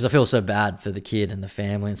 because I feel so bad for the kid and the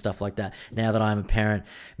family and stuff like that. Now that I'm a parent,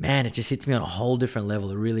 man, it just hits me on a whole different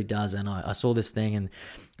level. It really does. And I saw this thing, and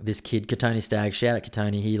this kid, Katoni Staggs, shout out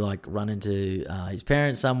Katoni, he like run into his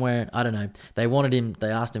parents somewhere. I don't know.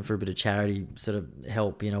 They asked him for a bit of charity sort of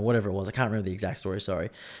help, whatever it was. I can't remember the exact story, sorry.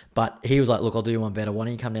 But he was like, look, I'll do you one better. Why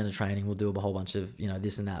don't you come down to training? We'll do a whole bunch of,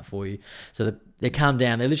 this and that for you. So they come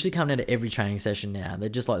down. They literally come down to every training session now. They're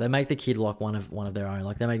just like, they make the kid like one of their own.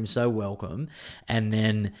 Like they make him so welcome. And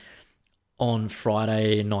then on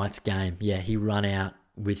Friday night's game, he run out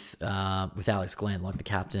with Alex Glenn, like the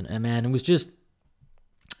captain. And man, it was just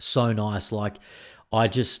so nice. Like I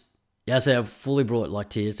said, I've fully brought like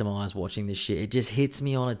tears to my eyes watching this shit. It just hits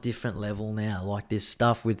me on a different level now. Like this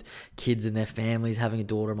stuff with kids and their families, having a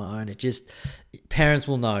daughter of my own. Parents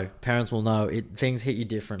will know. Things hit you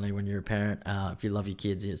differently when you're a parent. If you love your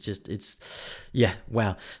kids,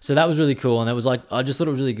 wow. So that was really cool. And that was like, I just thought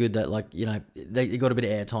it was really good that they got a bit of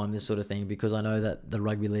airtime, this sort of thing, because I know that the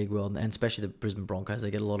rugby league world, and especially the Brisbane Broncos, they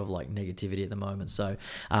get a lot of like negativity at the moment. So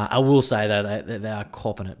I will say though, they are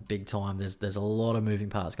copping it big time. There's a lot of moving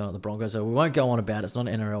parts going on at the Broncos. So we won't go on about it. It's not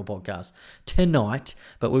an NRL podcast tonight,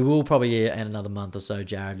 but we will probably in another month or so,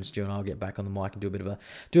 Jared and Stu and I'll get back on the mic and do a bit of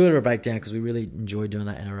a breakdown, because we really enjoyed doing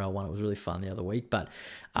that NRL one. It was really fun the other week. But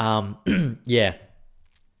I'm not even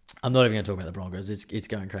going to talk about the Broncos. It's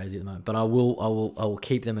going crazy at the moment. But I will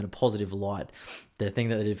keep them in a positive light. The thing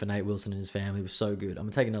that they did for Nate Wilson and his family was so good. I'm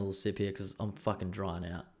gonna take another little sip here because I'm fucking drying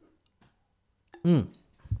out.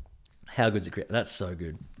 How good's the cricket? That's so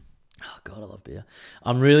good. Oh, God, I love beer.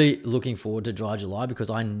 I'm really looking forward to Dry July because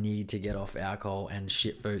I need to get off alcohol and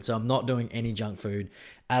shit food. So I'm not doing any junk food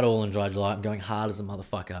at all in Dry July. I'm going hard as a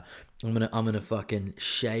motherfucker. I'm gonna fucking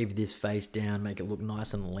shave this face down, make it look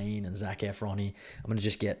nice and lean and Zac Efron-y. I'm gonna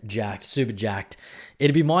just get jacked, super jacked.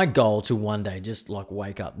 It'd be my goal to one day just like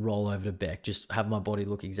wake up, roll over to Beck, just have my body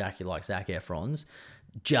look exactly like Zac Efron's,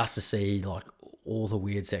 just to see like all the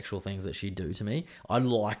weird sexual things that she'd do to me. I'd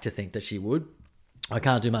like to think that she would. I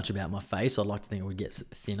can't do much about my face. I'd like to think it would get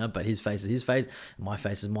thinner, but his face is his face. My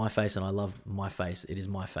face is my face, and I love my face. It is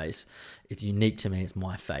my face. It's unique to me. It's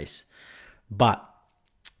my face. But,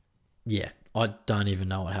 yeah, I don't even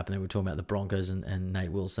know what happened. We were talking about the Broncos and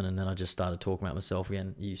Nate Wilson, and then I just started talking about myself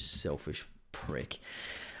again. You selfish prick.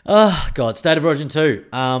 Oh, God. State of Origin 2.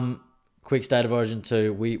 Quick State of Origin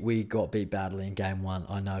 2. We got beat badly in Game 1.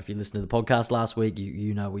 I know if you listened to the podcast last week,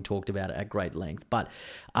 you know we talked about it at great length. But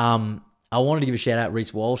I wanted to give a shout out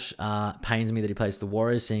Reece Walsh. Pains me that he plays for the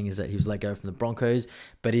Warriors, seeing as that he was let go from the Broncos.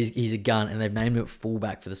 But he's a gun, and they've named him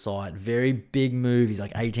fullback for the side. Very big move. He's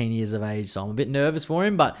like 18 years of age, so I'm a bit nervous for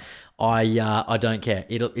him, but I don't care.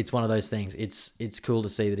 It's one of those things. It's cool to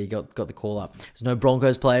see that he got the call up. There's no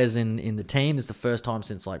Broncos players in the team. It's the first time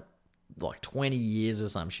since like 20 years or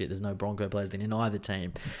some shit. There's no Bronco players been in either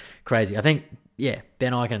team. Crazy. I think,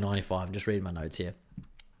 Ben Ikin 95. I'm just reading my notes here.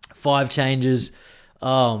 5 changes.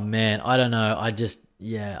 Oh man, I don't know.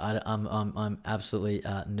 I'm absolutely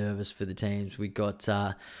nervous for the teams. We got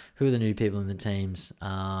who are the new people in the teams?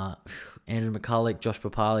 Andrew McCulloch, Josh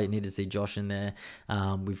Papali. Need to see Josh in there.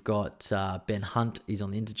 We've got Ben Hunt. He's on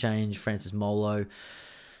the interchange. Francis Molo,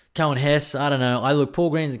 Cohen Hess. I don't know. Paul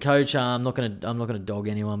Green's a coach. I'm not gonna dog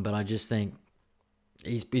anyone, but I just think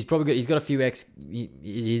he's probably good. He's got a few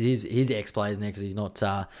his ex players in there because he's not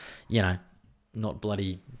not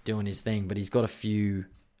bloody doing his thing, but he's got a few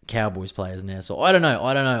Cowboys players in there. So I don't know.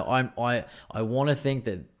 I want to think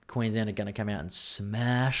that Queensland are going to come out and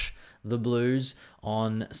smash the Blues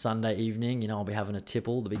on Sunday evening. I'll be having a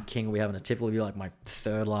tipple. The big king will be having a tipple. It'll be like my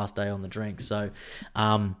third last day on the drink. So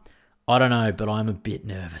I don't know, but I'm a bit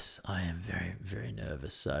nervous. I am very, very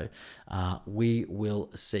nervous. So we will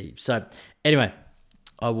see. So anyway,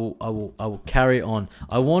 I will carry on.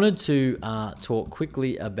 I wanted to talk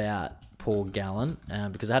quickly about Paul Gallen,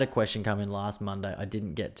 because I had a question come in last Monday. I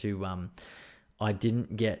didn't get to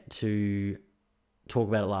talk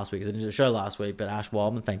about it last week because I didn't do a show last week. But Ash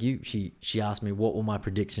Wildman, thank you. She asked me what were my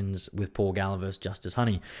predictions with Paul Gallen versus Justice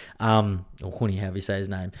Honey, or Honey, however you say his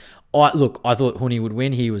name. I thought Honey would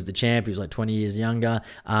win. He was the champ. He was like 20 years younger.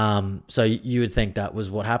 So you would think that was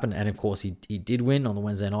what happened, and of course he did win on the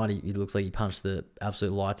Wednesday night. He looks like he punched the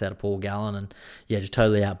absolute lights out of Paul Gallen, and just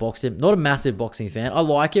totally outboxed him. Not a massive boxing fan. I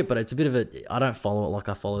like it, but it's a bit of I don't follow it like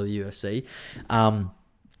I follow the UFC.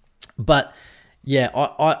 But yeah,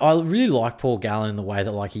 I really like Paul Gallen in the way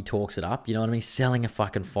that he talks it up. You know what I mean? Selling a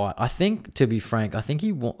fucking fight. I think, to be frank, I think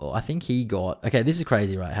he got... Okay, this is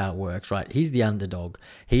crazy, right? How it works, right? He's the underdog.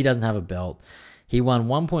 He doesn't have a belt. He won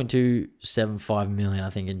 1.275 million, I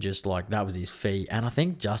think, in just like that was his fee. And I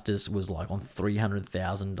think Justice was like on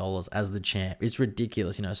 $300,000 as the champ. It's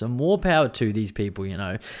ridiculous, you know. So more power to these people, you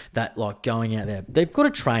know, that like going out there. They've got to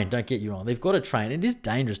train, don't get you wrong. They've got to train. It is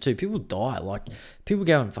dangerous too. People die. Like people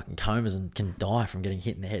go in fucking comas and can die from getting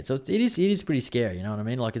hit in the head. So it is pretty scary, you know what I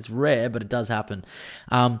mean? Like it's rare, but it does happen.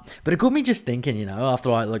 But it got me just thinking, you know,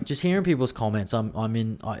 after I like just hearing people's comments,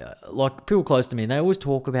 like people close to me, and they always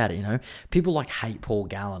talk about it, you know. People like hate Paul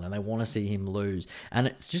Gallen and they want to see him lose. And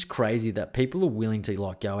it's just crazy that people are willing to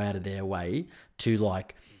like go out of their way to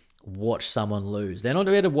like watch someone lose. They're not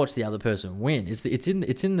there to watch the other person win. It's in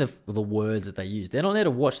the words that they use. They're not there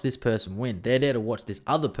to watch this person win. They're there to watch this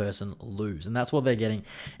other person lose, and that's what they're getting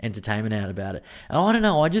entertainment out about it. And I don't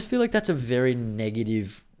know. I just feel like that's a very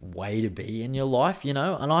negative way to be in your life, you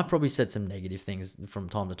know. And I've probably said some negative things from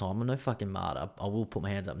time to time. I'm no fucking martyr. I will put my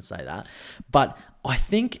hands up and say that. But I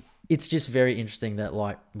think it's just very interesting that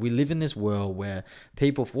like we live in this world where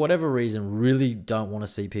people, for whatever reason, really don't want to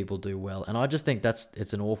see people do well. And I just think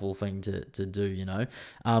it's an awful thing to do, you know.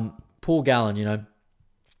 Paul Gallen, you know,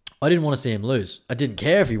 I didn't want to see him lose. I didn't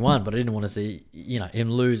care if he won, but I didn't want to see, you know, him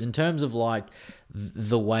lose in terms of like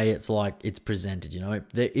the way it's like it's presented, you know.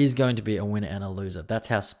 There is going to be a winner and a loser. That's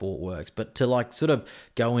how sport works. But to like sort of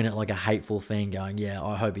go in at like a hateful thing going, yeah,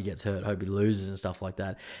 I hope he gets hurt, hope he loses and stuff like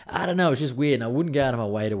that. I don't know. It's just weird. And I wouldn't go out of my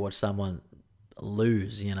way to watch someone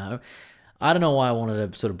lose, you know. I don't know why I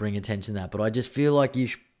wanted to sort of bring attention to that, but I just feel like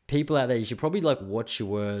people out there, you should probably like watch your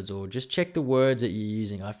words or just check the words that you're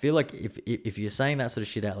using. I feel like if you're saying that sort of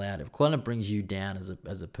shit out loud, it kind of brings you down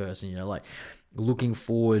as a person, you know, like looking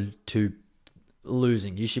forward to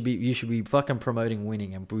losing. You should be fucking promoting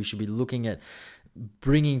winning, and we should be looking at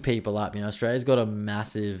bringing people up. You know, Australia's got a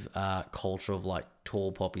massive culture of like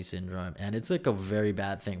tall poppy syndrome, and it's like a very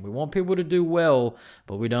bad thing. We want people to do well,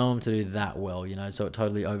 but we don't want them to do that well, you know, so it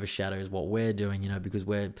totally overshadows what we're doing, you know, because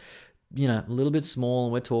we're, you know, a little bit small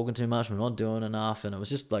and we're talking too much, we're not doing enough, and it was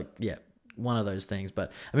just like, yeah, one of those things.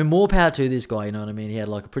 But I mean, more power to this guy, you know what I mean? He had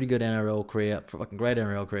like a pretty good NRL career, fucking great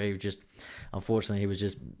NRL career. Unfortunately, he was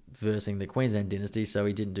just versing the Queensland dynasty, so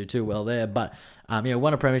he didn't do too well there. But you know,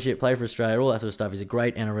 won a premiership, played for Australia, all that sort of stuff. He's a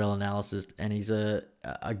great NRL analyst, and he's a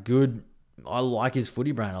good. I like his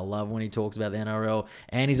footy brain. I love when he talks about the NRL,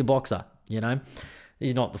 and he's a boxer. You know,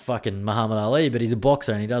 he's not the fucking Muhammad Ali, but he's a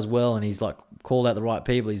boxer, and he does well, and he's like called out the right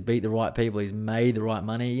people. He's beat the right people. He's made the right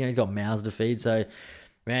money. You know, he's got mouths to feed. So,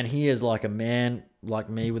 man, he is like a man like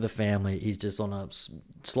me with a family. He's just on a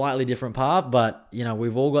slightly different path, but, you know,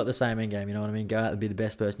 we've all got the same end game, you know what I mean? Go out and be the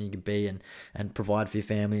best person you could be and provide for your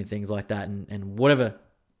family and things like that, and whatever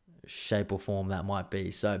shape or form that might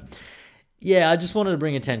be. So, yeah, I just wanted to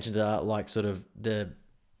bring attention to, like, sort of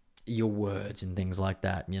your words and things like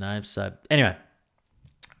that, you know? So, anyway,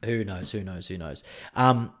 who knows?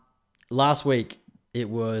 Last week, it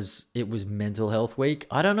was mental health week.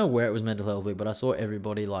 I don't know where it was mental health week, but I saw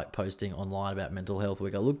everybody like posting online about mental health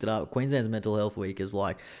week. I looked it up. Queensland's mental health week is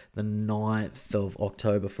like the 9th of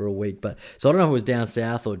October for a week. But so I don't know if it was down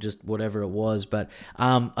south or just whatever it was, but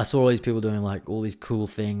I saw all these people doing like all these cool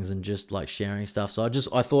things and just like sharing stuff. So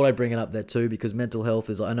I thought I'd bring it up there too, because mental health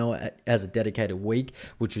is, I know it has a dedicated week,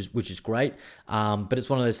 which is great. But it's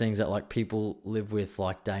one of those things that like people live with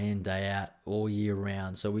like day in, day out, all year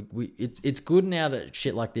round. So it's good now that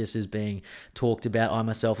shit like this is being talked about. I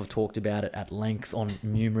myself have talked about it at length on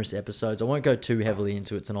numerous episodes. I won't go too heavily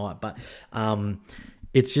into it tonight, but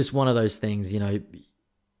it's just one of those things, you know,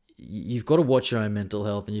 you've got to watch your own mental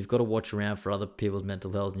health, and you've got to watch around for other people's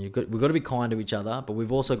mental health, and we've got to be kind to each other, but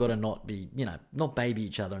we've also got to not be, you know, not baby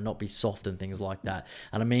each other and not be soft and things like that.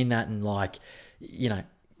 And I mean that in like, you know,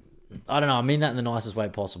 I don't know, I mean that in the nicest way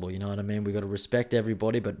possible, you know what I mean? We've got to respect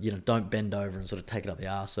everybody, but, you know, don't bend over and sort of take it up the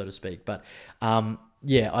arse, so to speak. But,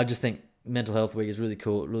 yeah, I just think Mental Health Week is really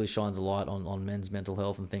cool. It really shines a light on men's mental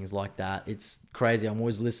health and things like that. It's crazy. I'm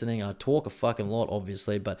always listening. I talk a fucking lot,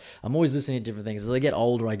 obviously, but I'm always listening to different things. As I get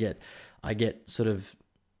older, I get sort of,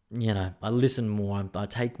 you know, I listen more, I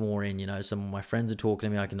take more in, you know. Some of my friends are talking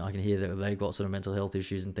to me, I can hear that they've got sort of mental health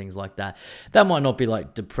issues and things like that. That might not be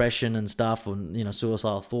like depression and stuff, or, you know,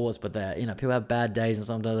 suicidal thoughts, but they're, you know, people have bad days, and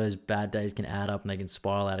sometimes those bad days can add up and they can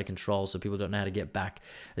spiral out of control, so people don't know how to get back,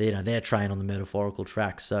 you know, their train on the metaphorical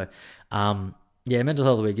track. So, yeah, Mental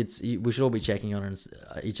Health Week, we should all be checking on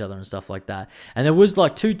each other and stuff like that. And there was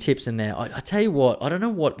like 2 tips in there. I tell you what, I don't know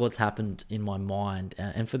what's happened in my mind,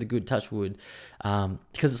 and for the good, touch wood,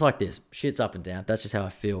 because it's like this, shit's up and down. That's just how I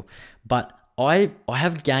feel. But I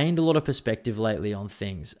have gained a lot of perspective lately on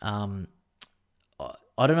things.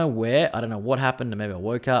 I I don't know where, I don't know what happened. Maybe I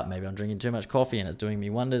woke up, maybe I'm drinking too much coffee and it's doing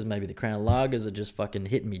me wonders. Maybe the Crown Lagers are just fucking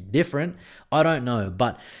hitting me different. I don't know,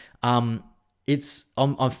 but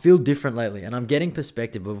I feel different lately, and I'm getting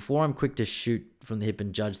perspective. But before I'm quick to shoot from the hip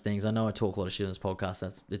and judge things, I know I talk a lot of shit on this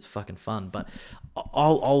podcast. It's fucking fun, but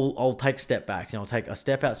I'll take step backs. I'll take a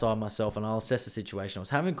step outside myself and I'll assess the situation. I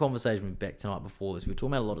was having a conversation with Beck tonight before this. We were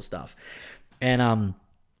talking about a lot of stuff, and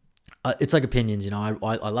it's like opinions,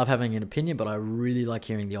 I love having an opinion, but I really like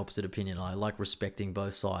hearing the opposite opinion. I like respecting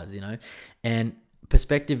both sides, and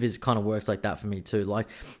perspective is kind of works like that for me too. Like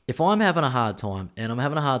if I'm having a hard time and I'm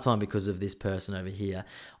having a hard time because of this person over here,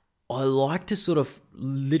 I like to sort of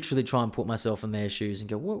literally try and put myself in their shoes and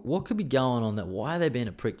go, what could be going on? That why are they being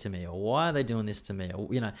a prick to me, or why are they doing this to me? Or,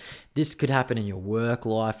 this could happen in your work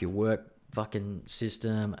life, your work fucking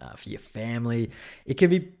system, for your family. It can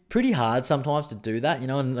be pretty hard sometimes to do that,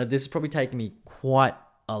 and this has probably taken me quite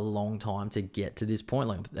a long time to get to this point.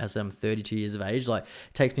 Like as I'm 32 years of age, like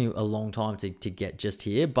it takes me a long time to get just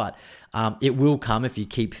here, but it will come if you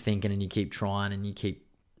keep thinking and you keep trying and you keep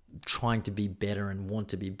trying to be better and want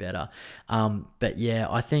to be better. But yeah,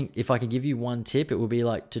 I think if I can give you one tip, it would be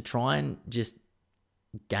like to try and just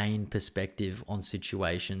gain perspective on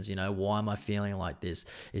situations. Why am I feeling like this?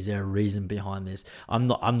 Is there a reason behind this? I'm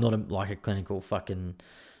not like a clinical fucking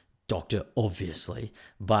doctor, obviously,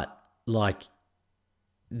 but like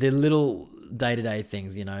the little day-to-day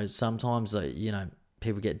things, sometimes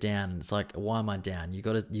people get down and it's like, why am I down? You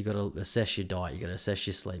gotta assess your diet, you gotta assess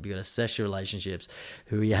your sleep, you gotta assess your relationships,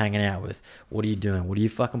 who are you hanging out with, what are you doing, what are you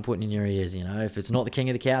fucking putting in your ears, if it's not the King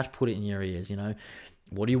of the Couch, put it in your ears,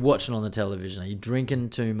 what are you watching on the television? Are you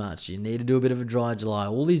drinking too much? You need to do a bit of a dry July,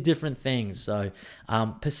 all these different things. So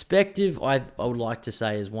perspective, I would like to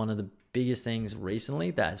say, is one of the biggest things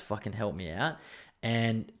recently that has fucking helped me out.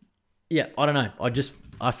 And yeah, I don't know.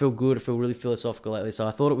 I feel good. I feel really philosophical lately. So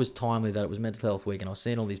I thought it was timely that it was Mental Health Week, and I was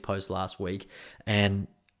seeing all these posts last week, and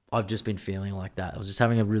I've just been feeling like that. I was just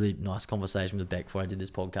having a really nice conversation with Beck before I did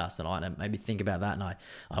this podcast tonight, and it made me think about that, and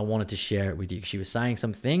I wanted to share it with you. She was saying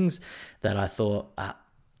some things that I thought, I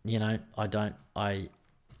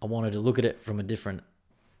wanted to look at it from a different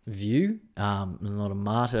view, not a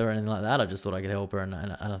martyr or anything like that. I just thought I could help her, and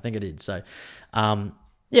I think I did. So,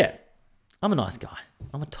 yeah. I'm a nice guy.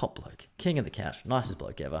 I'm a top bloke. King of the Couch. Nicest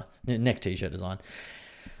bloke ever. Next t-shirt design.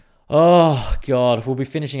 Oh, God. We'll be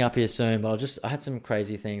finishing up here soon, but I had some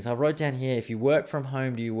crazy things. I wrote down here, if you work from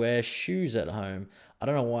home, do you wear shoes at home? I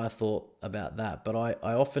don't know why I thought about that, but I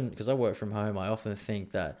often, because I work from home, I often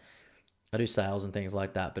think that I do sales and things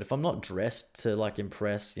like that. But if I'm not dressed to like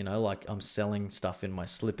impress, like I'm selling stuff in my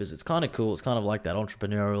slippers, it's kind of cool. It's kind of like that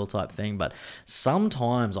entrepreneurial type thing. But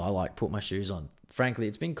sometimes I like put my shoes on. Frankly,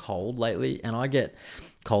 it's been cold lately and I get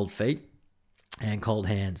cold feet and cold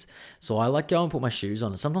hands. So I like go and put my shoes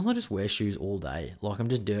on. And sometimes I just wear shoes all day. Like I'm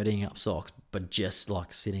just dirtying up socks, but just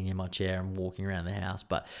like sitting in my chair and walking around the house.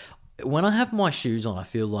 But when I have my shoes on, I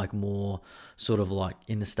feel like more sort of like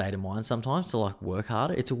in the state of mind sometimes to like work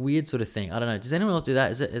harder. It's a weird sort of thing. I don't know. Does anyone else do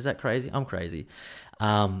that? Is that crazy? I'm crazy.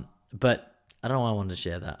 But I don't know why I wanted to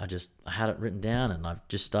share that. I had it written down and I've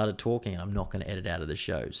just started talking and I'm not going to edit out of the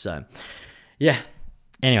show. So yeah.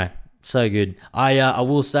 Anyway, so good. I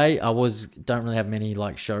will say don't really have many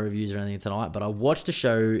like show reviews or anything tonight, but I watched a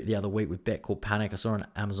show the other week with Beck called Panic. I saw it on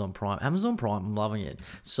Amazon Prime. Amazon Prime, I'm loving it.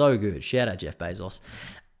 So good. Shout out Jeff Bezos.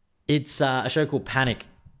 It's a show called Panic.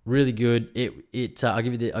 Really good. I'll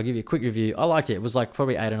give you a quick review. I liked it. It was like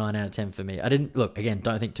probably 8 or 9 out of 10 for me. I didn't look again.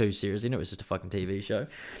 Don't think too seriously. It was just a fucking TV show.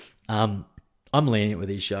 I'm lenient with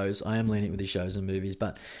these shows. I am lenient with these shows and movies,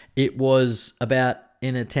 but it was about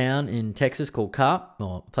in a town in Texas called Carp,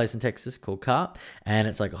 or a place in Texas called Carp, and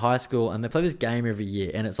it's like a high school, and they play this game every year,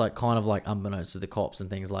 and it's like kind of like unbeknownst to the cops and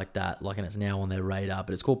things like that, like, and it's now on their radar,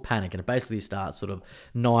 but it's called Panic, and it basically starts sort of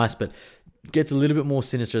nice, but gets a little bit more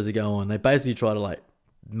sinister as they go on. They basically try to like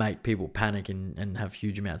make people panic and have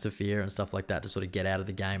huge amounts of fear and stuff like that to sort of get out of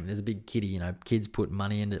the game. And there's a big kiddie, kids put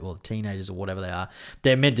money into it, well, teenagers or whatever they are.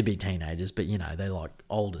 They're meant to be teenagers, but they're like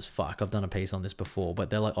old as fuck. I've done a piece on this before, but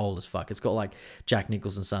they're like old as fuck. It's got like Jack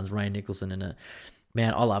Nicholson's son's Ray Nicholson in it.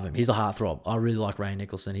 Man, I love him. He's a heartthrob. I really like Ray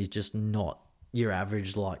Nicholson. He's just not your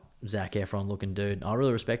average like Zac Efron looking dude. I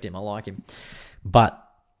really respect him. I like him. But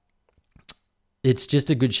it's just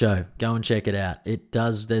a good show. Go and check it out. It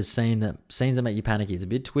does. There's scenes that make you panicky. It's a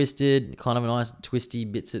bit twisted, kind of a nice twisty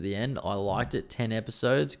bits at the end. I liked it. 10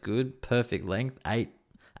 episodes, good, perfect length. 8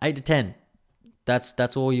 to 10.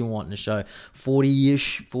 That's all you want in a show.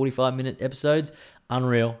 40-ish, 45-minute episodes.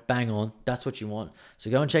 Unreal, bang on. That's what you want. So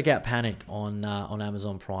go and check out Panic on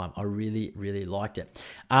Amazon Prime. I really, really liked it.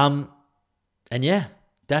 And yeah.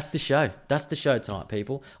 that's the show. That's the show tonight,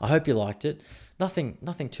 people. I hope you liked it. Nothing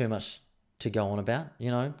too much to go on about,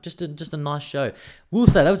 just a nice show. We'll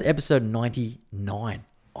say that was episode 99.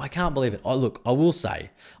 I can't believe it. I will say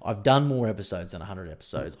I've done more episodes than 100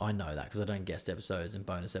 episodes. I know that because I don't guest episodes and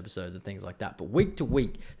bonus episodes and things like that. But week to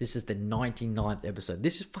week, this is the 99th episode.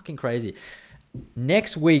 This is fucking crazy.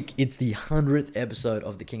 Next week, it's the 100th episode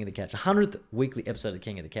of The King of the Couch. 100th weekly episode of The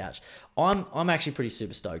King of the Couch. I'm actually pretty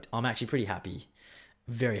super stoked. I'm actually pretty happy.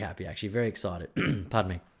 Very happy, actually. Very excited. Pardon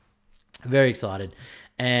me. Very excited.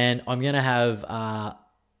 And I'm going to have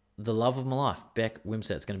the love of my life, Beck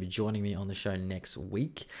Wimset's going to be joining me on the show next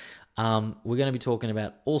week. We're going to be talking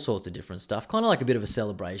about all sorts of different stuff, kind of like a bit of a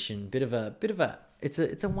celebration, it's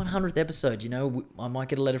a 100th episode, I might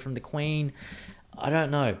get a letter from the Queen. I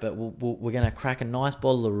don't know, but we're going to crack a nice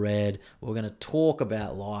bottle of red. We're going to talk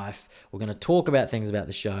about life. We're going to talk about things about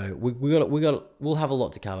the show. We'll have a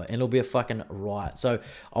lot to cover, and it'll be a fucking riot. So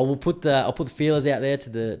I'll put the feelers out there to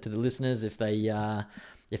the listeners if they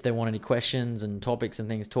want any questions and topics and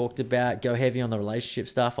things talked about. Go heavy on the relationship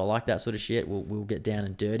stuff. I like that sort of shit. We'll get down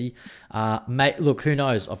and dirty. Mate, look, who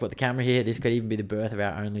knows? I've got the camera here. This could even be the birth of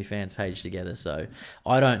our OnlyFans page together. So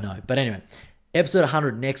I don't know. But anyway, episode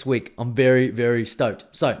 100 next week. I'm very, very stoked.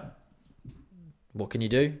 So what can you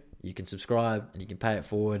do? You can subscribe and you can pay it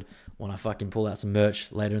forward. When I fucking pull out some merch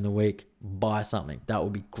later in the week, buy something. That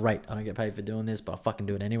would be great. I don't get paid for doing this, but I fucking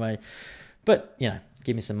do it anyway. But,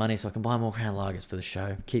 give me some money so I can buy more Crown Lagers for the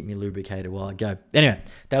show. Keep me lubricated while I go. Anyway,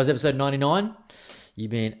 that was episode 99. You've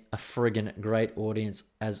been a friggin' great audience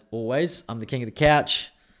as always. I'm the King of the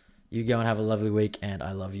Couch. You go and have a lovely week, and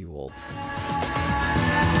I love you all.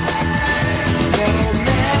 No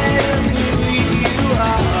matter who you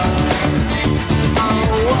are, or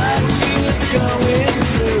what you're going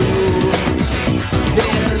through,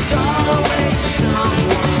 there's always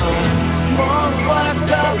someone more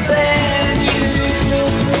fucked up